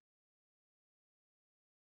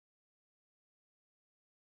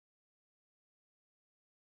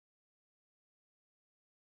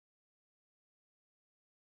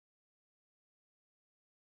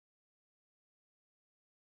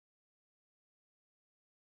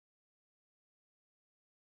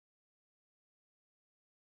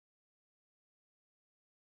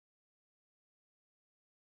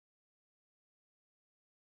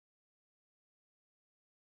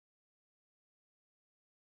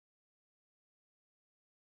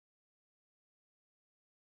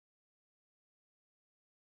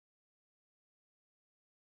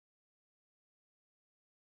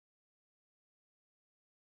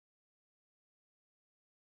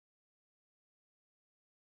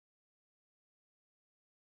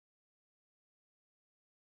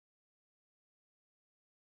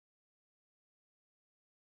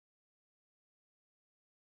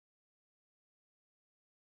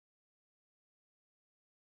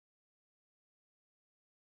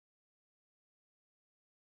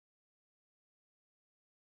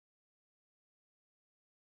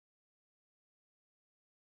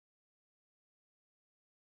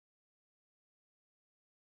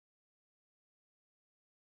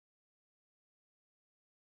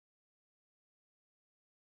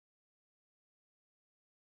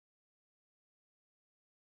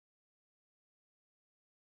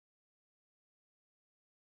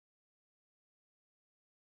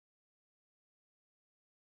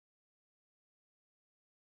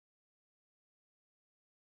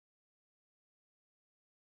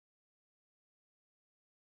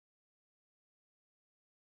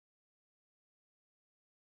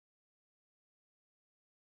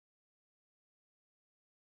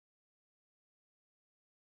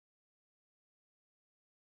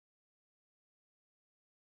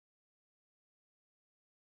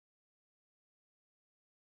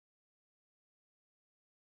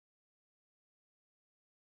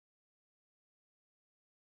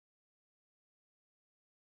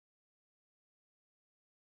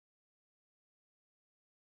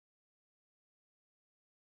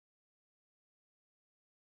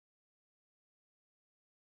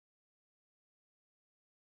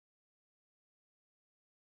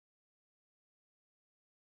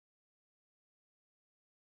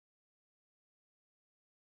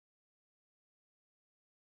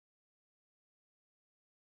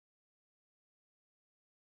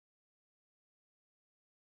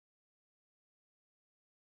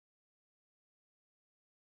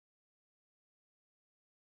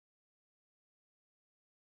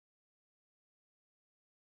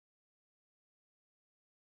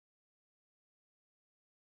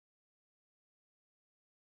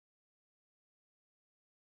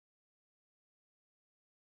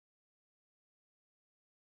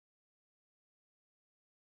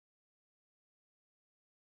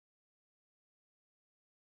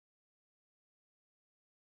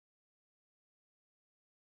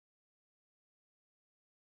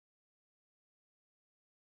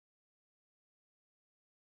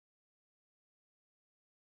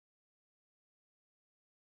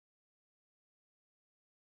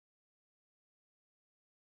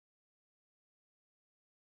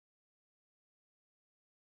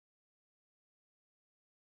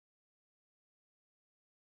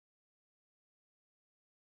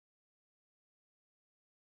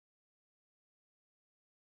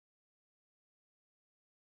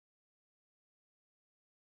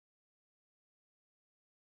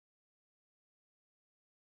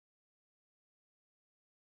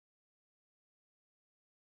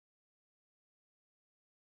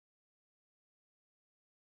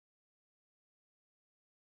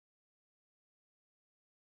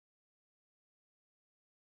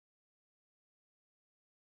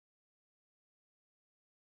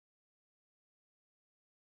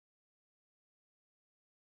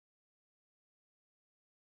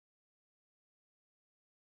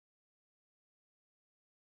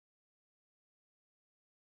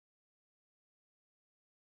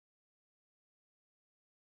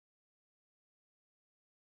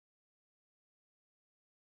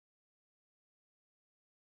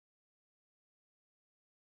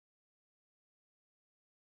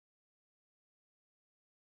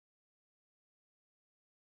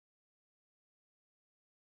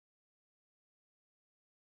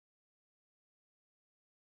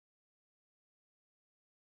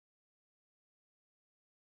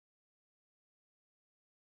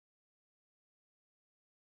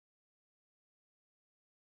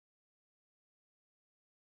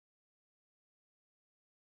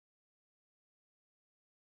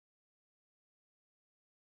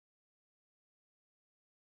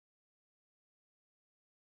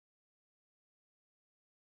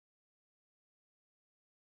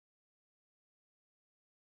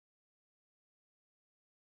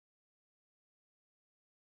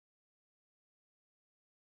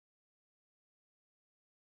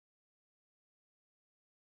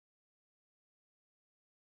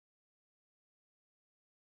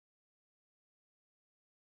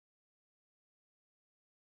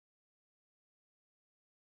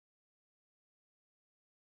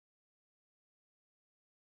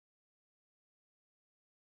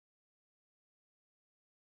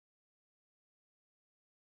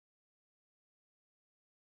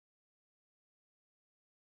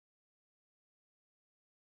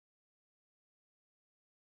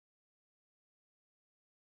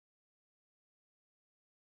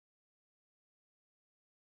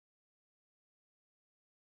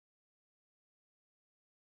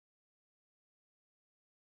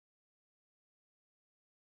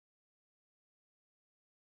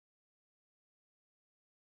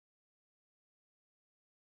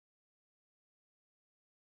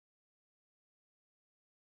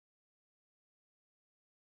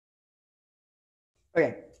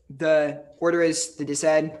 Okay, the order is the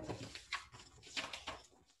disad,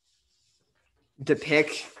 the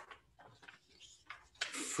pick,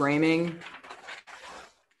 framing,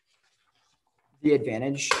 the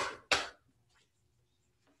advantage,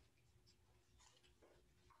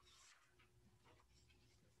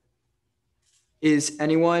 is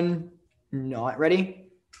anyone not ready?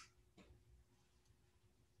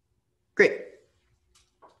 Great.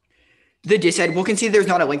 The disad, we'll concede there's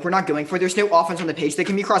not a link we're not going for. There's no offense on the page that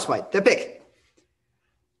can be crossed by. The pick.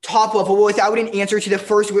 Top level without an answer to the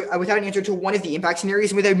first, without an answer to one of the impact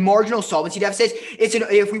scenarios, with a marginal solvency deficit,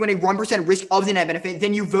 if we want a 1% risk of the net benefit,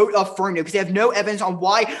 then you vote affirmative because they have no evidence on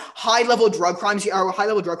why high-level drug crimes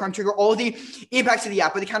trigger all the impacts of the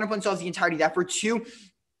app, but the counterpoint solves the entirety of that for two.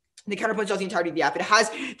 The counterpoint solves the entirety of the app. It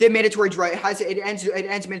has the mandatory drug. It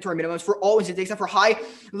ends mandatory minimums for all instances except for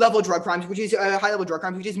high-level drug crimes, which is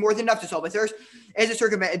more than enough to solve. But there's as a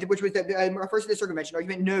circumvention, which was refers to the circumvention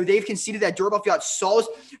argument. No, they've conceded that durable fiat solves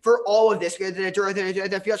for all of this.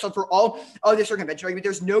 The fiat solves for all of the circumvention argument.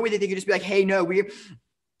 There's no way that they could just be like, hey, no, we're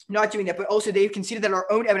not doing that. But also they've conceded that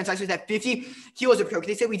our own evidence actually is that 50 kilos of coke.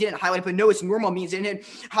 They said we didn't highlight it, but no, it's normal means. And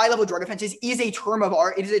high-level drug offenses is a term of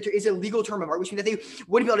art. It is a legal term of art, which means that they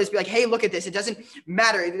wouldn't be able to just be like, hey, look at this. It doesn't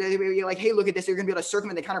matter. They're like, hey, look at this. They're going to be able to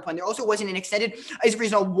circumvent the counterpoint. There also wasn't an extended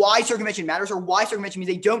reason on why circumvention matters or why circumvention means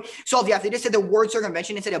they don't solve the app. They just said the word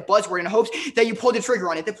circumvention instead of buzzword in hopes that you pulled the trigger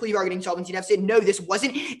on it. The plea bargaining solvency deficit. No, this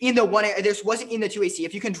wasn't in the 2AC.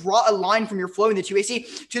 If you can draw a line from your flow in the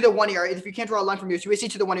 2AC to the 1A, if you can't draw a line from your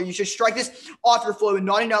 2AC to the 1A, you should strike this off your flow and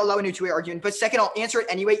not allow a new 2A argument. But second, I'll answer it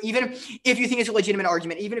anyway, even if you think it's a legitimate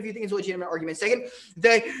argument. Second,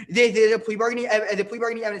 the plea bargaining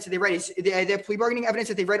evidence that they read is the plea bargaining evidence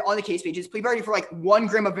that they read on the case page is plea bargaining for like 1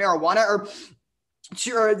 gram of marijuana or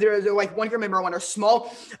they're like 1 gram of marijuana or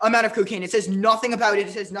small amount of cocaine. It says nothing about it.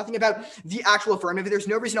 It says nothing about the actual affirmative. There's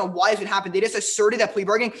no reason on why this would happen. They just asserted that plea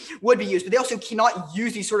bargaining would be used, but they also cannot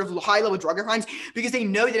use these sort of high-level drug crimes because they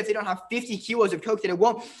know that if they don't have 50 kilos of coke, that it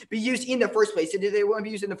won't be used in the first place. They won't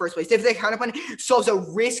be used in the first place. If the counterpoint solves a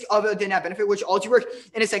risk of the net benefit, which I'll do work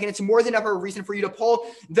in a second, it's more than enough of a reason for you to pull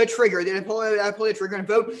the trigger. They pull the trigger and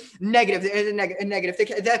vote negative.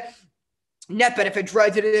 The net benefit,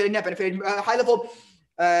 high level,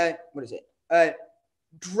 what is it? The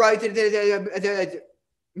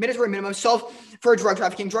mandatory minimum solve for drug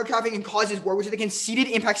trafficking. Drug trafficking causes war, which is the conceded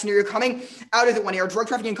impact scenario coming out of the 1A. Drug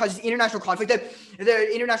trafficking causes international conflict.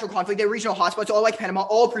 The regional hotspots, all like Panama,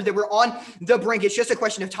 all prove that we're on the brink. It's just a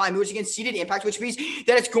question of time. It was a conceded impact, which means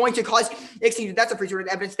that it's going to cause extinction. That's a pre-sorted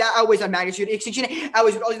evidence. That outweighs on magnitude. Extinction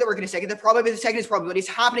outweighs. I'll do that work in a second. The second is probability. It's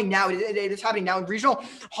happening now. It's happening now. Regional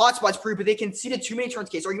hotspots prove, but they conceded too many turns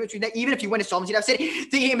case arguments that even if you win a solvency deficit,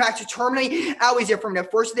 the impact terminally outweighs the affirmative.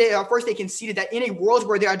 First, they conceded that in a world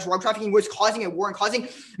where drug trafficking was causing a war and causing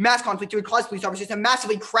mass conflict, it would cause police officers to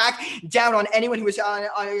massively crack down on anyone who was on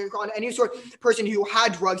any sort of person who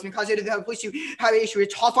had drugs, and cause the police to have issued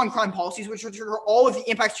tough on crime policies, which would trigger all of the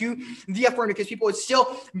impacts to the affirmative because people would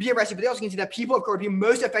still be arrested. But they also can see that people of color would be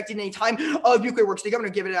most affected in a time of nuclear war. So the governor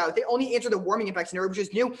give it out. They only answer the warming impact scenario, which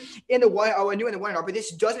is new in the 1R, but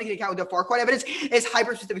this doesn't take into account the Farquhar evidence is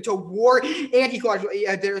hyper-specific to war and ecological.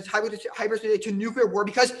 There's hyper-specific to nuclear war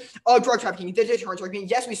because of drug trafficking. The deterrence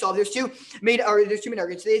argument, yes, we saw there's two main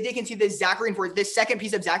arguments. They can see the Zachary and for the second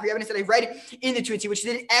piece of Zachary evidence that I read in the 2C, which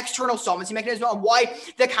is an external solvency mechanism on why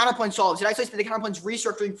the counterpoint solves. It isolates that the counterpoint's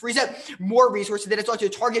restructuring frees up more resources that it's allowed to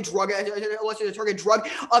target drug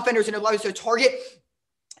offenders and allows to target.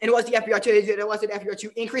 And it allows the FBI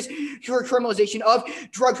to increase criminalization of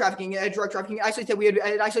drug trafficking. It isolates that we'd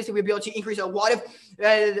be able to increase a lot of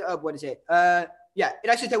it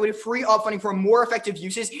actually that would free up funding for more effective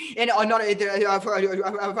uses and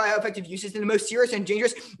effective uses than the most serious and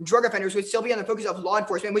dangerous drug offenders would still be on the focus of law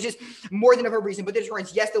enforcement, which is more than a reason. But the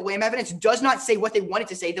deterrence, yes, the Lamb evidence does not say what they want it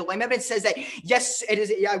to say. The Lamb evidence says that yes, it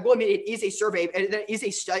is. I will admit it is a survey. It is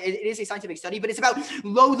a scientific study, but it's about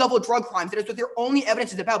low-level drug crimes. That is what their only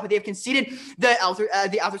evidence is about. But they have conceded the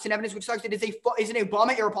Alderson evidence, which sucks that it is an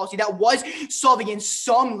Obama-era policy that was solving in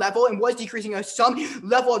some level and was decreasing some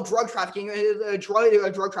level of drug trafficking.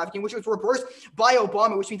 Drug trafficking, which was reversed by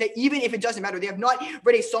Obama, which means that even if it doesn't matter, they have not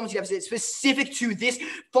read a solvency deficit specific to this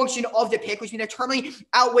function of the pick, which means that terminally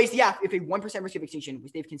outweighs the F. If a 1% risk of extinction,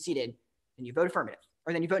 which they've conceded, then you vote affirmative,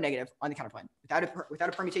 or then you vote negative on the counterpoint. Without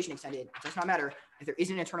a permutation extended, it does not matter if there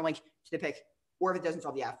isn't an internal link to the pick, or if it doesn't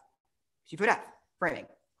solve the F. So you vote F, framing.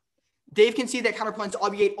 They've conceded that counterplans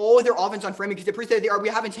obligate all of their offense on framing because they prove that we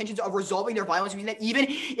have intentions of resolving their violence. Meaning that even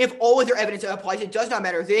if all of their evidence applies, it does not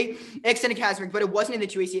matter. They extended Kazakh, but it wasn't in the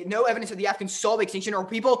 2AC. No evidence of the Afghans solve extinction or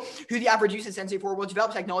people who the average use is sensitive for will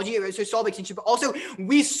develop technology to solve extinction. But also,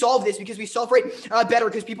 we solve this because we solve for it better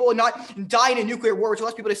because people will not die in a nuclear war, which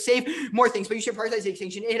allows people to save more things. But you should prioritize the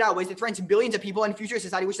extinction. It outweighs the threats to billions of people in future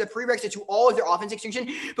society, which is a prerequisite to all of their offense extinction,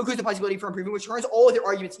 because the possibility for improvement, which turns all of their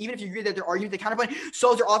arguments, even if you agree that their argument, the counterpoint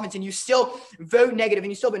solves their offense, and you still vote negative,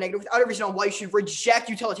 and you still vote negative without a reason on why you should reject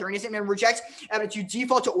utilitarianism and reject evidence. You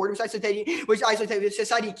default to order, which isolates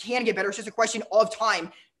society can get better. It's just a question of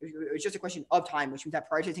time. It's just a question of time, which means that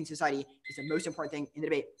prioritizing society is the most important thing in the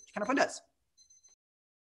debate. Which Counterpoint does.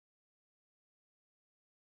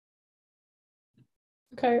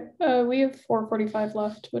 Okay, we have 4:45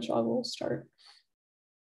 left, which I will start.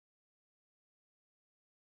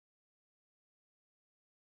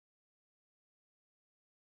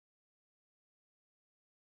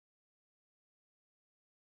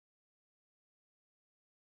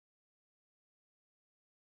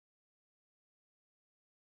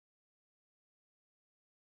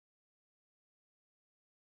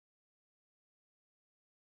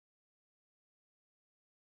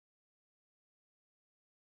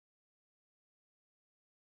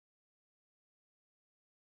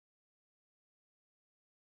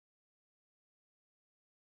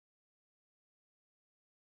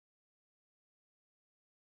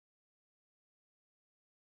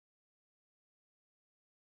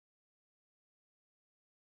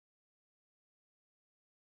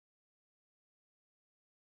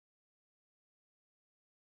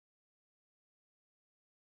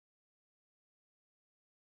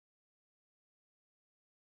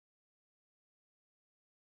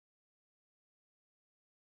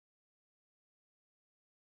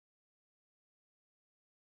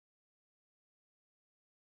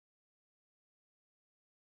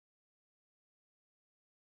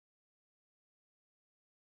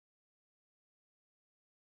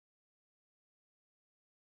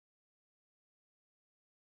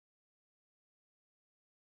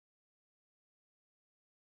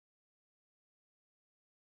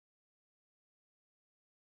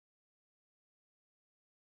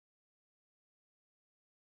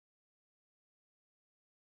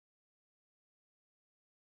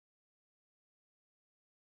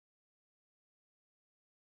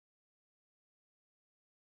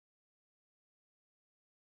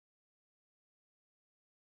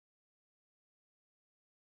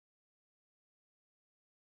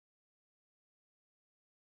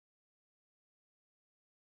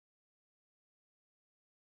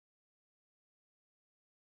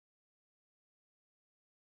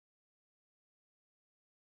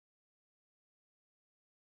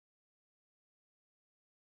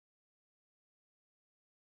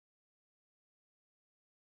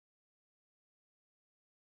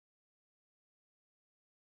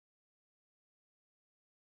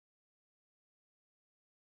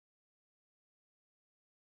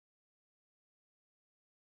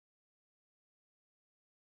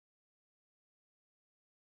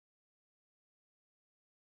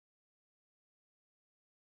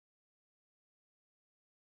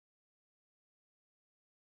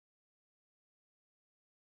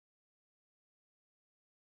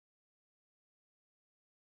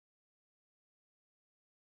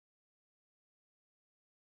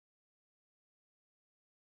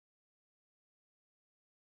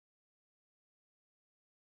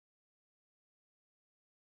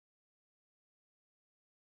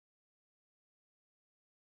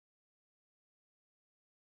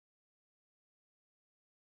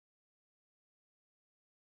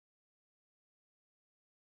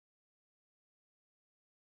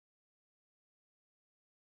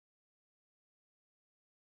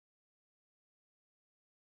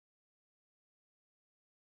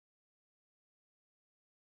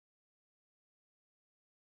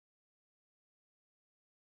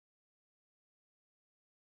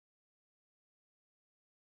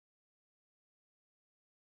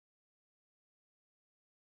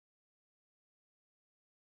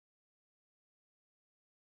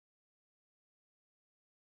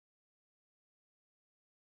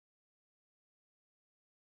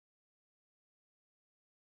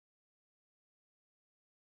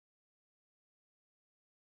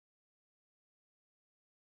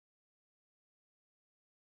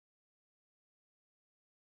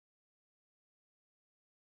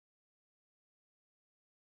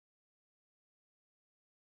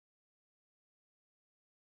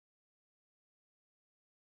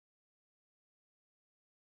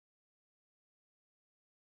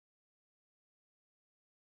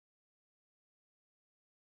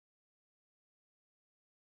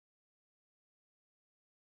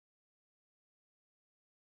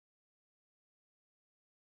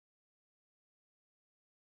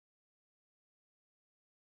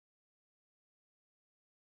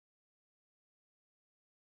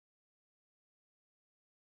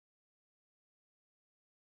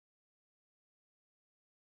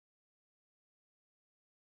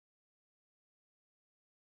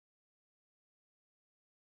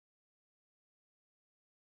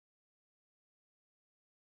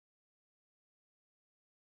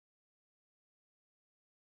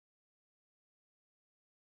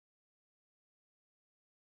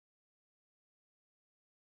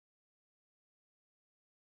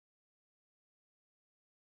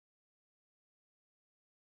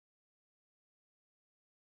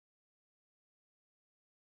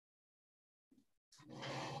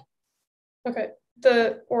 Okay,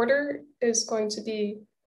 the order is going to be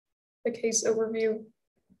the case overview,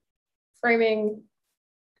 framing,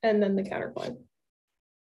 and then the counterclaim.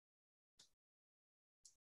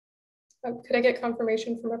 Could I get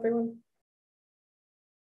confirmation from everyone?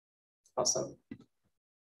 Awesome.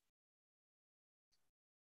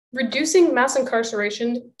 Reducing mass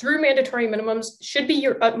incarceration through mandatory minimums should be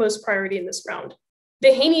your utmost priority in this round.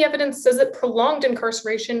 The Haney evidence says that prolonged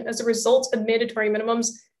incarceration as a result of mandatory minimums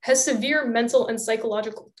has severe mental and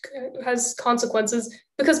psychological consequences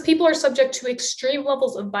because people are subject to extreme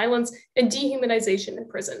levels of violence and dehumanization in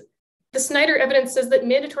prison. The Snyder evidence says that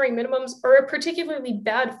mandatory minimums are a particularly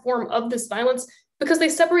bad form of this violence because they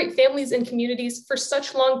separate families and communities for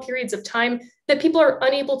such long periods of time that people are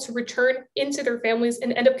unable to return into their families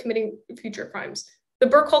and end up committing future crimes. The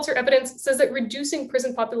Burkhalter evidence says that reducing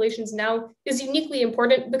prison populations now is uniquely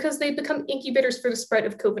important because they become incubators for the spread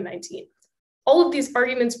of COVID-19. All of these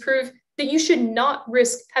arguments prove that you should not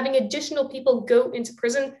risk having additional people go into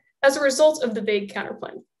prison as a result of the vague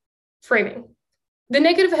counterclaim. Framing. The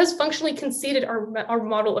negative has functionally conceded our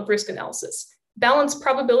model of risk analysis, balanced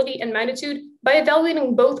probability and magnitude by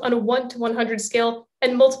evaluating both on a 1 to 100 scale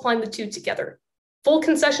and multiplying the two together. Full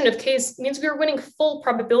concession of case means we are winning full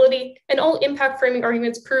probability, and all impact framing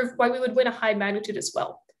arguments prove why we would win a high magnitude as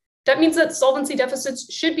well. That means that solvency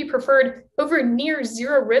deficits should be preferred over near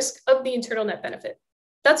zero risk of the internal net benefit.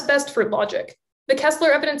 That's best for logic. The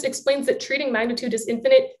Kessler evidence explains that treating magnitude as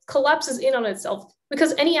infinite collapses in on itself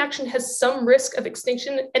because any action has some risk of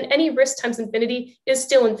extinction and any risk times infinity is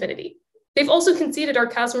still infinity. They've also conceded our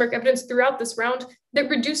Kazmarek evidence throughout this round that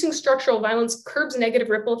reducing structural violence curbs negative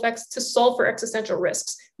ripple effects to solve for existential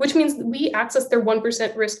risks, which means that we access their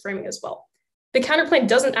 1% risk framing as well. The counterclaim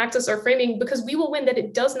doesn't access our framing because we will win that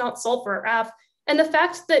it does not solve for our AF, and the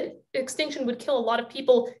fact that extinction would kill a lot of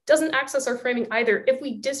people doesn't access our framing either if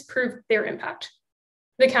we disprove their impact.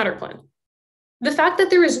 The counterclaim. The fact that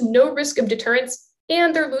there is no risk of deterrence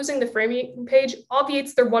and they're losing the framing page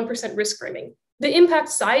obviates their 1% risk framing. The impact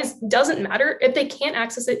size doesn't matter if they can't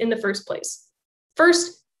access it in the first place.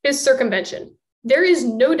 First is circumvention. There is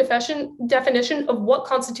no definition of what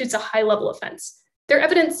constitutes a high-level offense. Their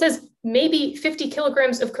evidence says maybe 50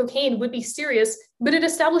 kilograms of cocaine would be serious, but it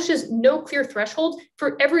establishes no clear threshold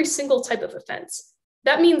for every single type of offense.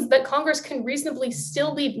 That means that Congress can reasonably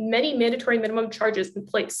still leave many mandatory minimum charges in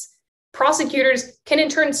place. Prosecutors can in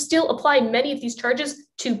turn still apply many of these charges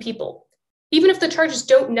to people. Even if the charges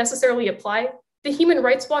don't necessarily apply, the Human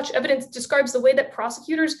Rights Watch evidence describes the way that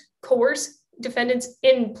prosecutors coerce defendants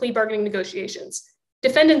in plea bargaining negotiations.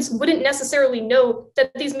 Defendants wouldn't necessarily know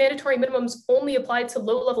that these mandatory minimums only apply to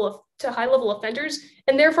high-level offenders,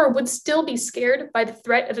 and therefore would still be scared by the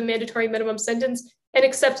threat of a mandatory minimum sentence and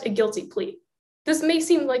accept a guilty plea. This may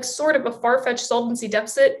seem like sort of a far-fetched solvency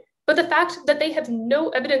deficit, but the fact that they have no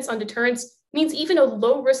evidence on deterrence means even a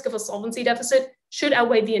low risk of a solvency deficit should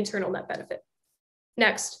outweigh the internal net benefit.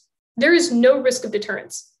 Next, there is no risk of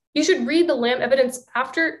deterrence. You should read the Lamb evidence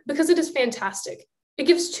after because it is fantastic. It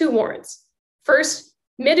gives two warrants. First,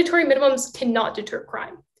 mandatory minimums cannot deter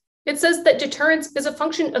crime. It says that deterrence is a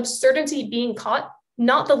function of certainty being caught,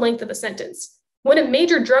 not the length of a sentence. When a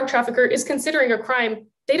major drug trafficker is considering a crime,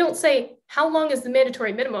 they don't say, how long is the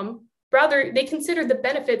mandatory minimum? Rather, they consider the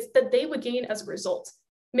benefits that they would gain as a result.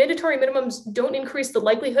 Mandatory minimums don't increase the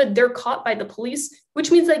likelihood they're caught by the police,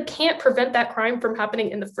 which means they can't prevent that crime from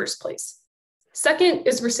happening in the first place. Second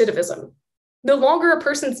is recidivism. The longer a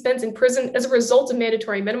person spends in prison as a result of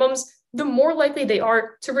mandatory minimums, the more likely they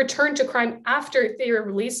are to return to crime after they are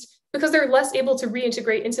released because they're less able to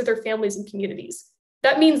reintegrate into their families and communities.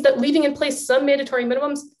 That means that leaving in place some mandatory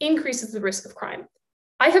minimums increases the risk of crime.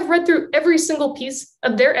 I have read through every single piece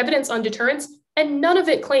of their evidence on deterrence, and none of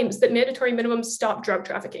it claims that mandatory minimums stop drug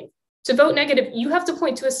trafficking. To vote negative, you have to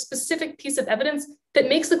point to a specific piece of evidence that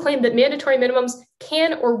makes the claim that mandatory minimums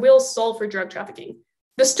can or will solve for drug trafficking.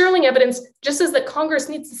 The Sterling evidence just says that Congress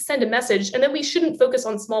needs to send a message and that we shouldn't focus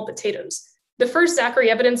on small potatoes. The first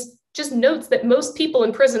Zachary evidence just notes that most people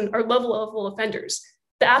in prison are low-level offenders.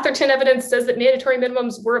 The Atherton evidence says that mandatory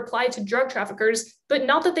minimums were applied to drug traffickers, but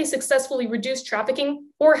not that they successfully reduced trafficking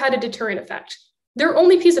or had a deterrent effect. Their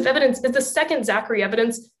only piece of evidence is the second Zachary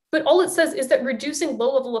evidence, but all it says is that reducing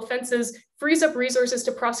low-level offenses frees up resources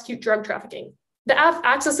to prosecute drug trafficking. The AF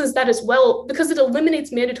accesses that as well because it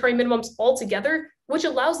eliminates mandatory minimums altogether, which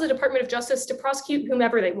allows the Department of Justice to prosecute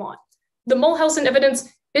whomever they want. The Mulhausen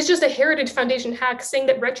evidence is just a Heritage Foundation hack saying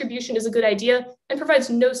that retribution is a good idea and provides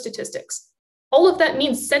no statistics. All of that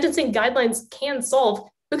means sentencing guidelines can solve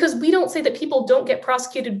because we don't say that people don't get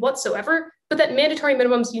prosecuted whatsoever, but that mandatory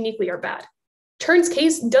minimums uniquely are bad. Turn's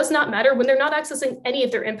case does not matter when they're not accessing any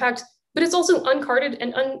of their impact but it's also uncarded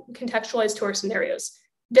and uncontextualized to our scenarios.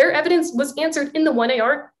 Their evidence was answered in the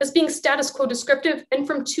 1AR as being status quo descriptive and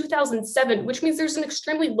from 2007, which means there's an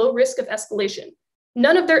extremely low risk of escalation.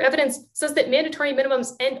 None of their evidence says that mandatory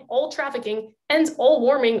minimums end all trafficking, end all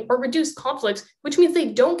warming, or reduce conflict, which means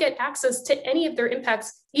they don't get access to any of their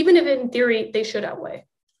impacts, even if in theory they should outweigh.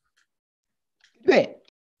 Great.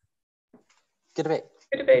 Good debate.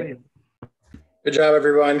 Good debate. Good job,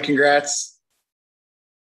 everyone. Congrats.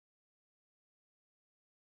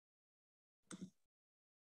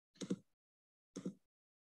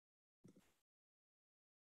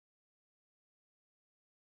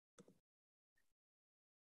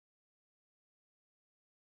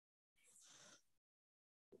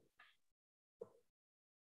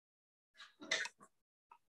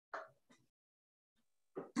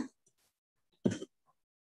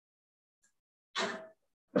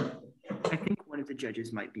 I think one of the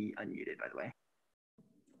judges might be unmuted, by the way.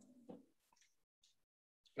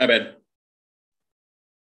 My bad.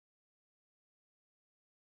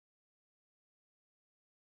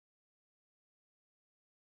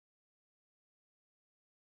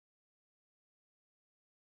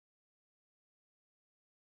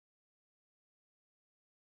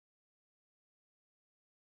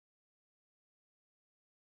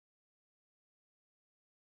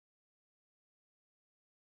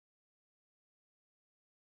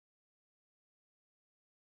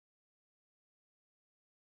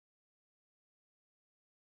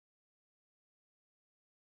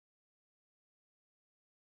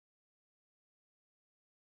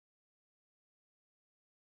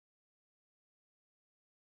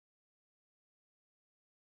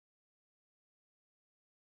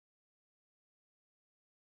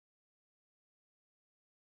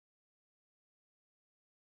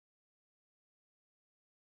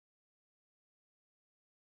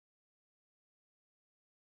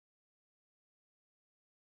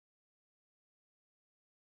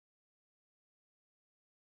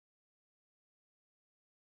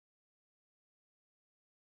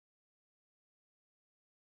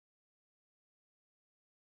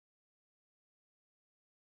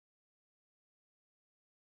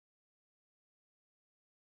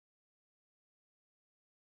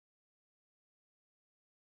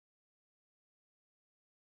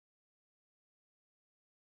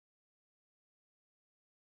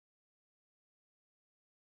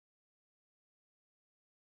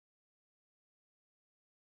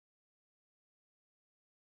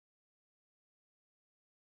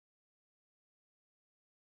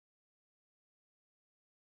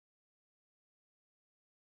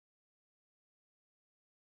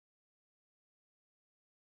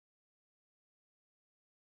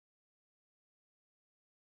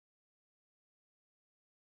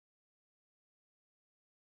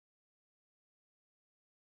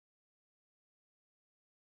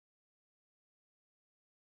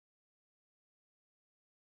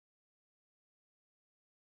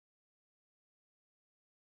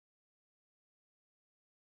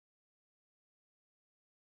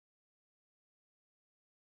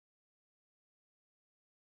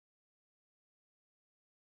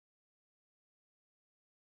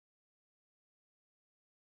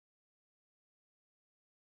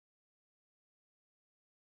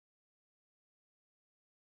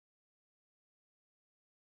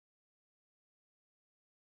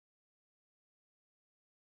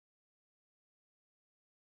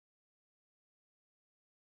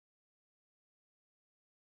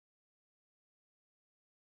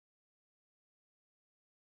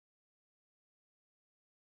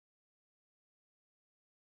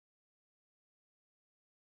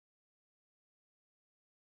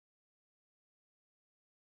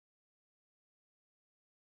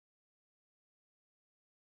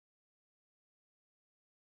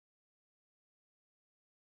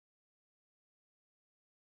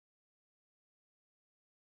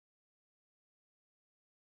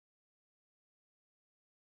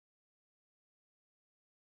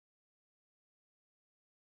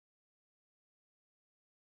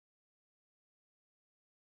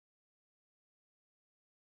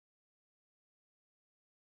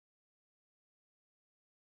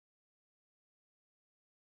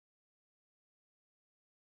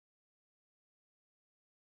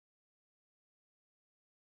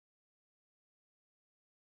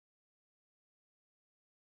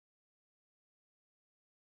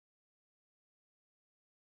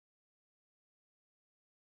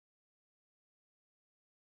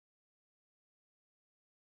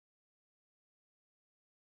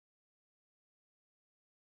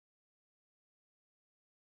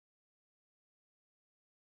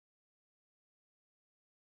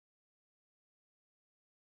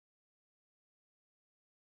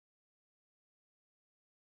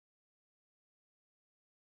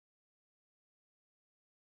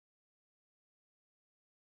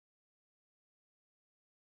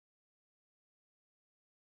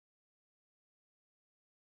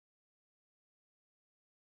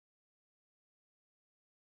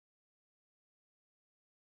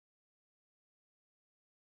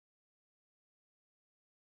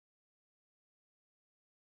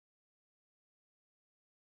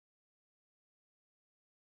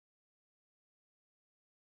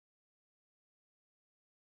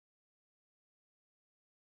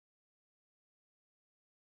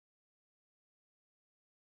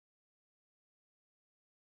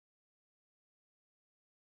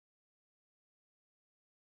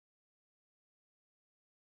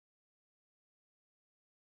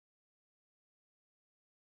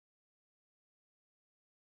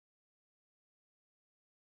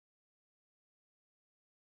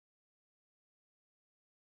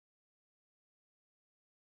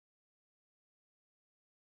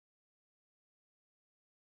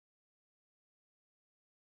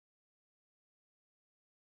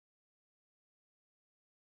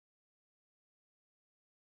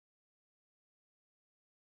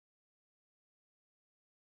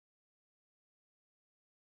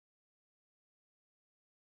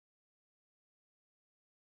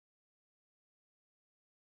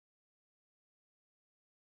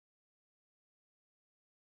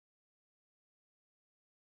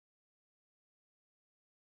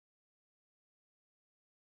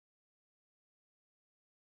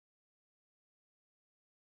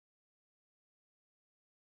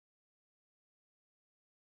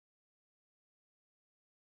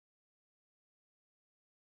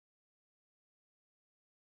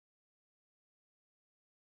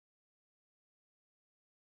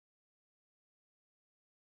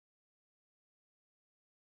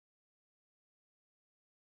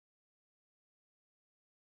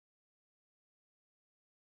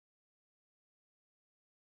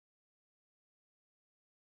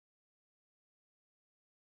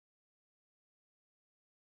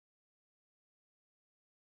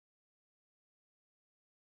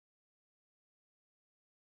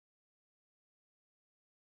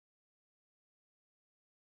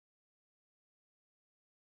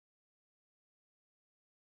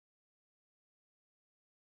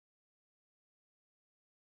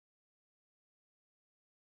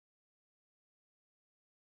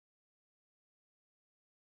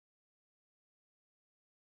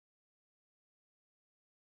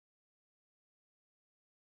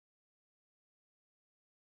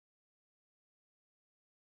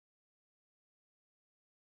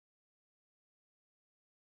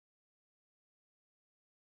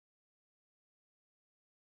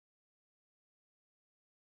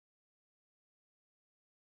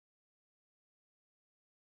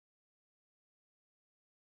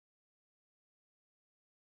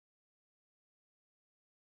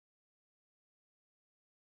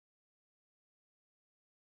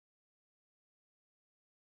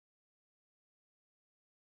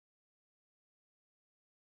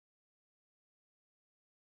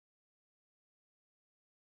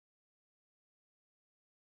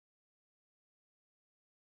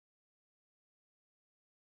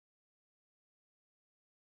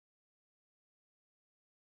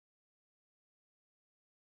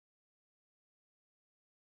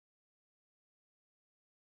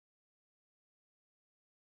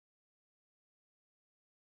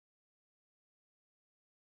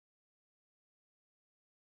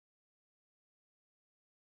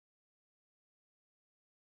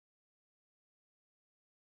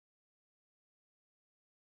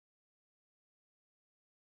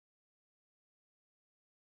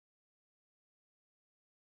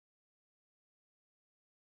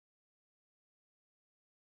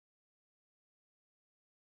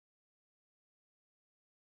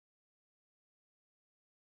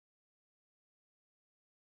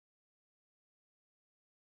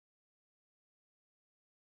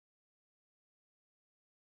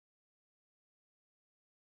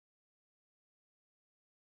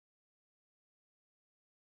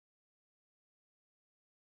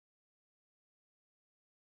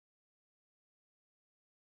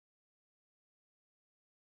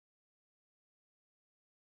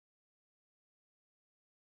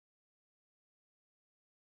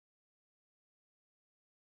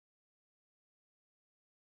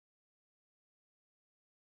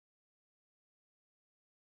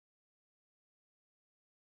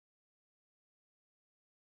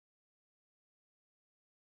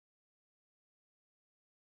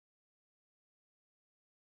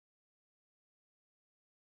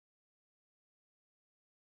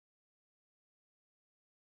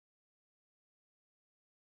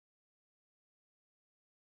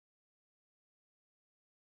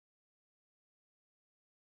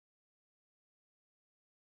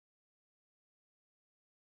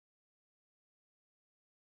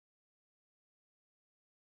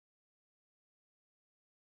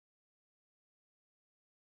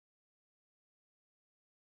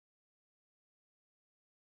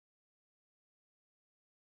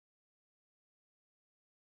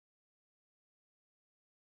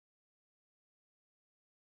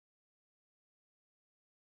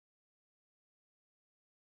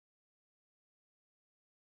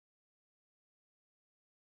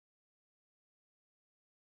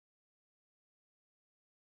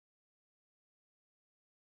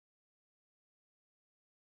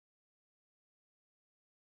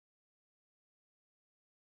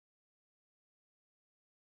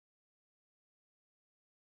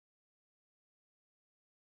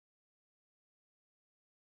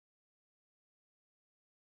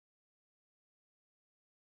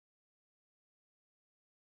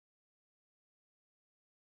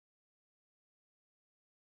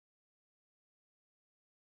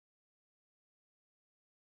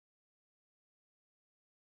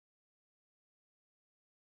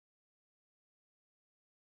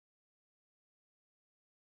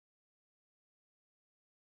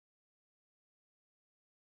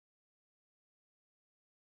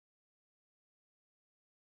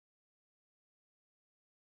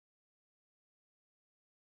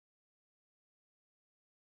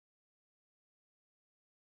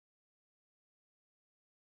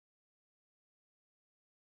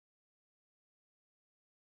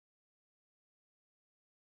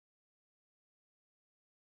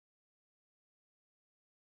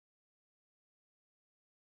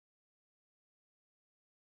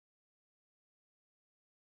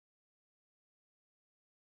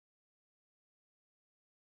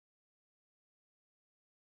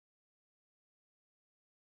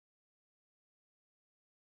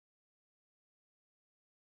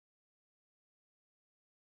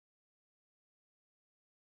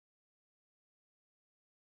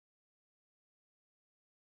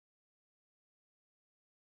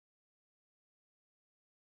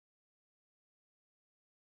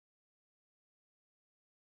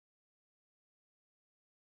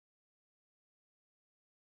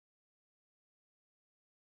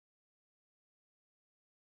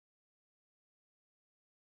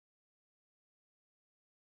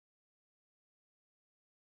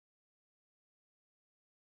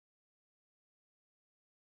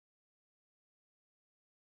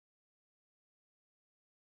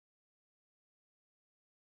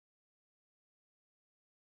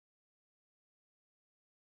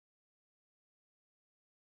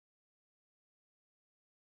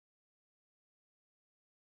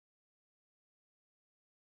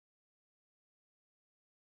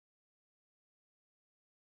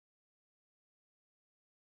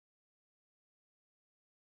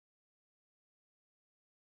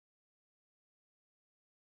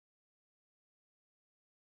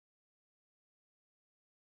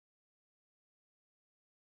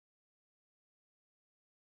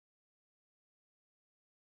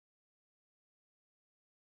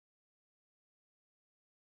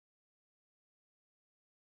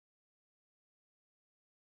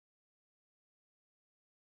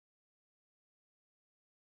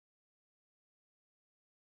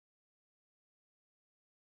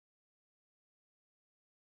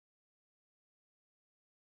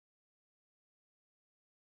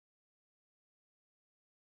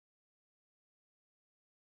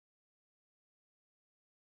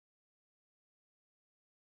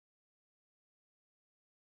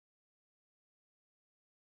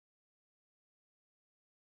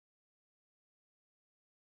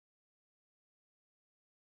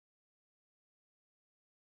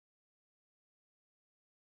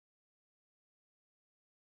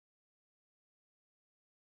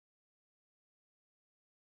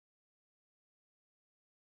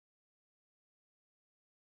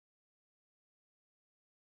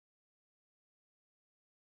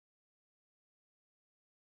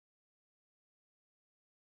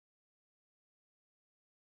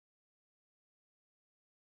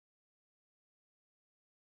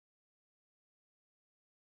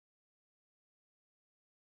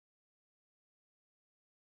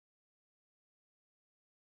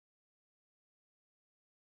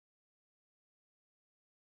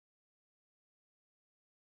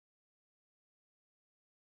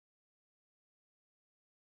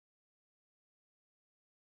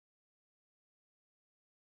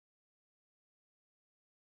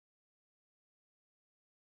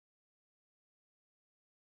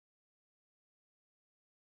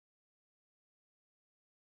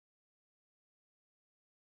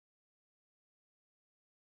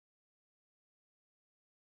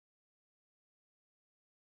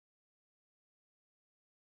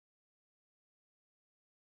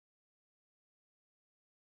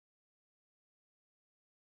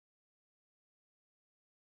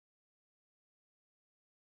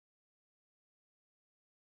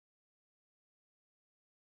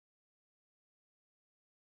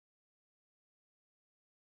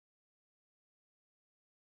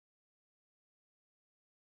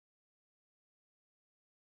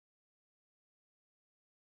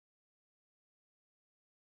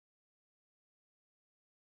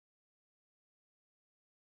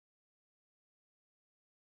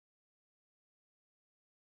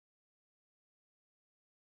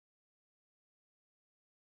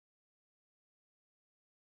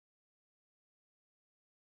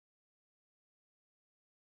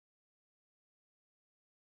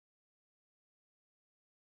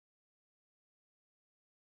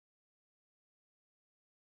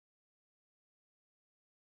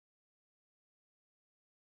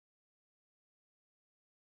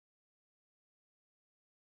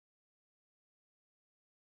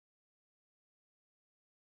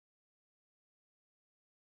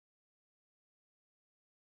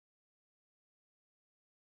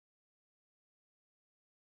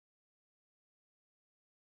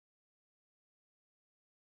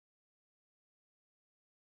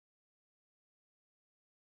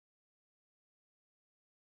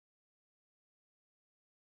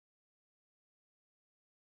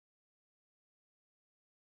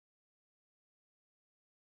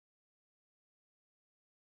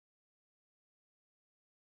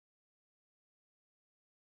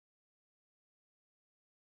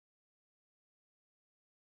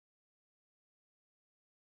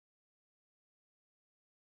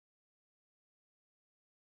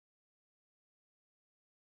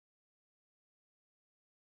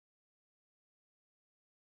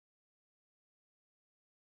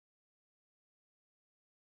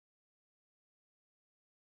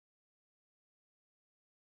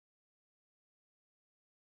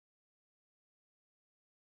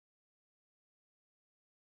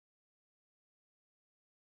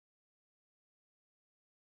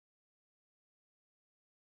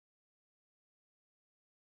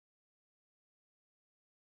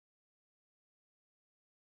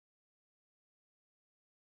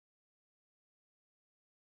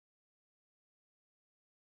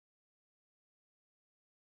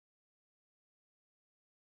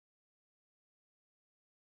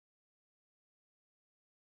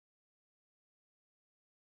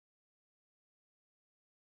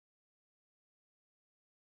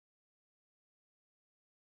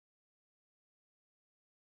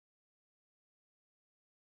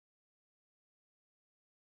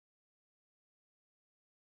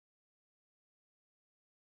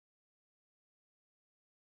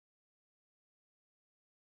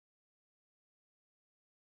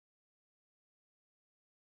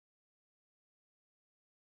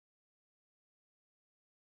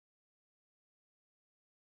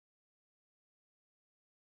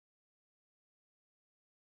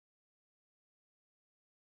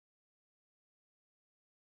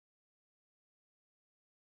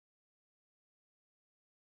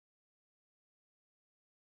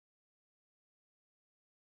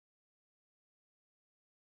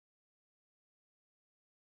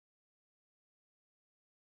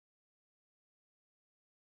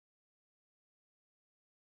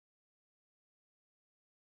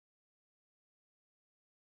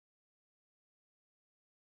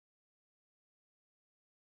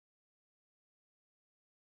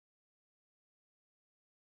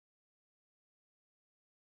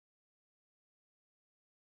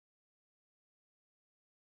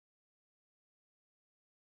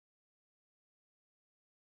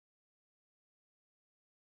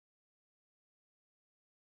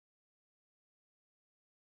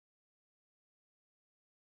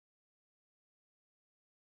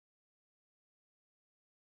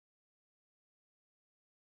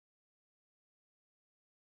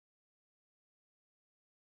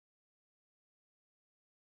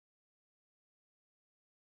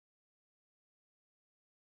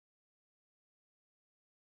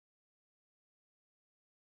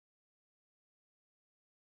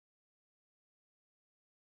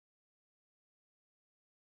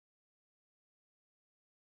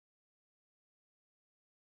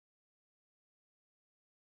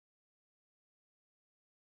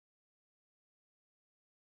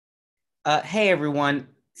 Hey everyone.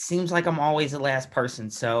 Seems like I'm always the last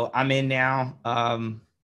person, so I'm in now.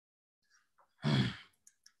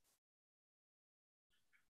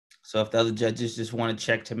 So if the other judges just want to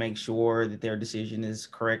check to make sure that their decision is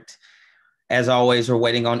correct. As always, we're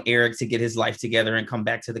waiting on Eric to get his life together and come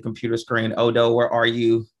back to the computer screen. Odo, where are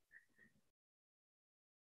you?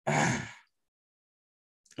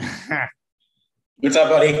 What's up,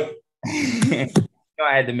 buddy? I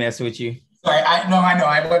had to mess with you. Sorry, I know.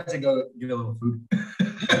 I went to go get a little food.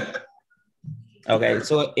 Okay,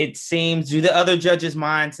 so it seems, do the other judges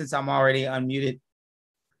mind since I'm already unmuted?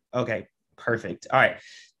 Okay, perfect. All right.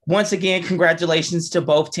 Once again, congratulations to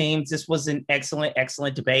both teams. This was an excellent,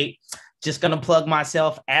 excellent debate. Just going to plug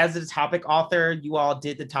myself as the topic author. You all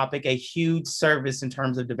did the topic a huge service in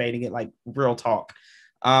terms of debating it, like real talk.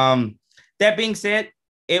 That being said,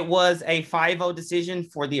 it was a 5-0 decision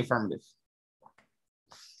for the affirmative.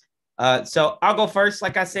 So I'll go first.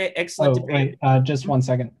 Like I said, excellent debate. Wait, just 1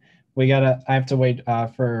 second. I have to wait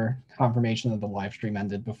for confirmation that the live stream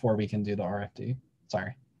ended before we can do the RFD.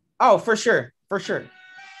 Sorry. Oh, for sure. For sure.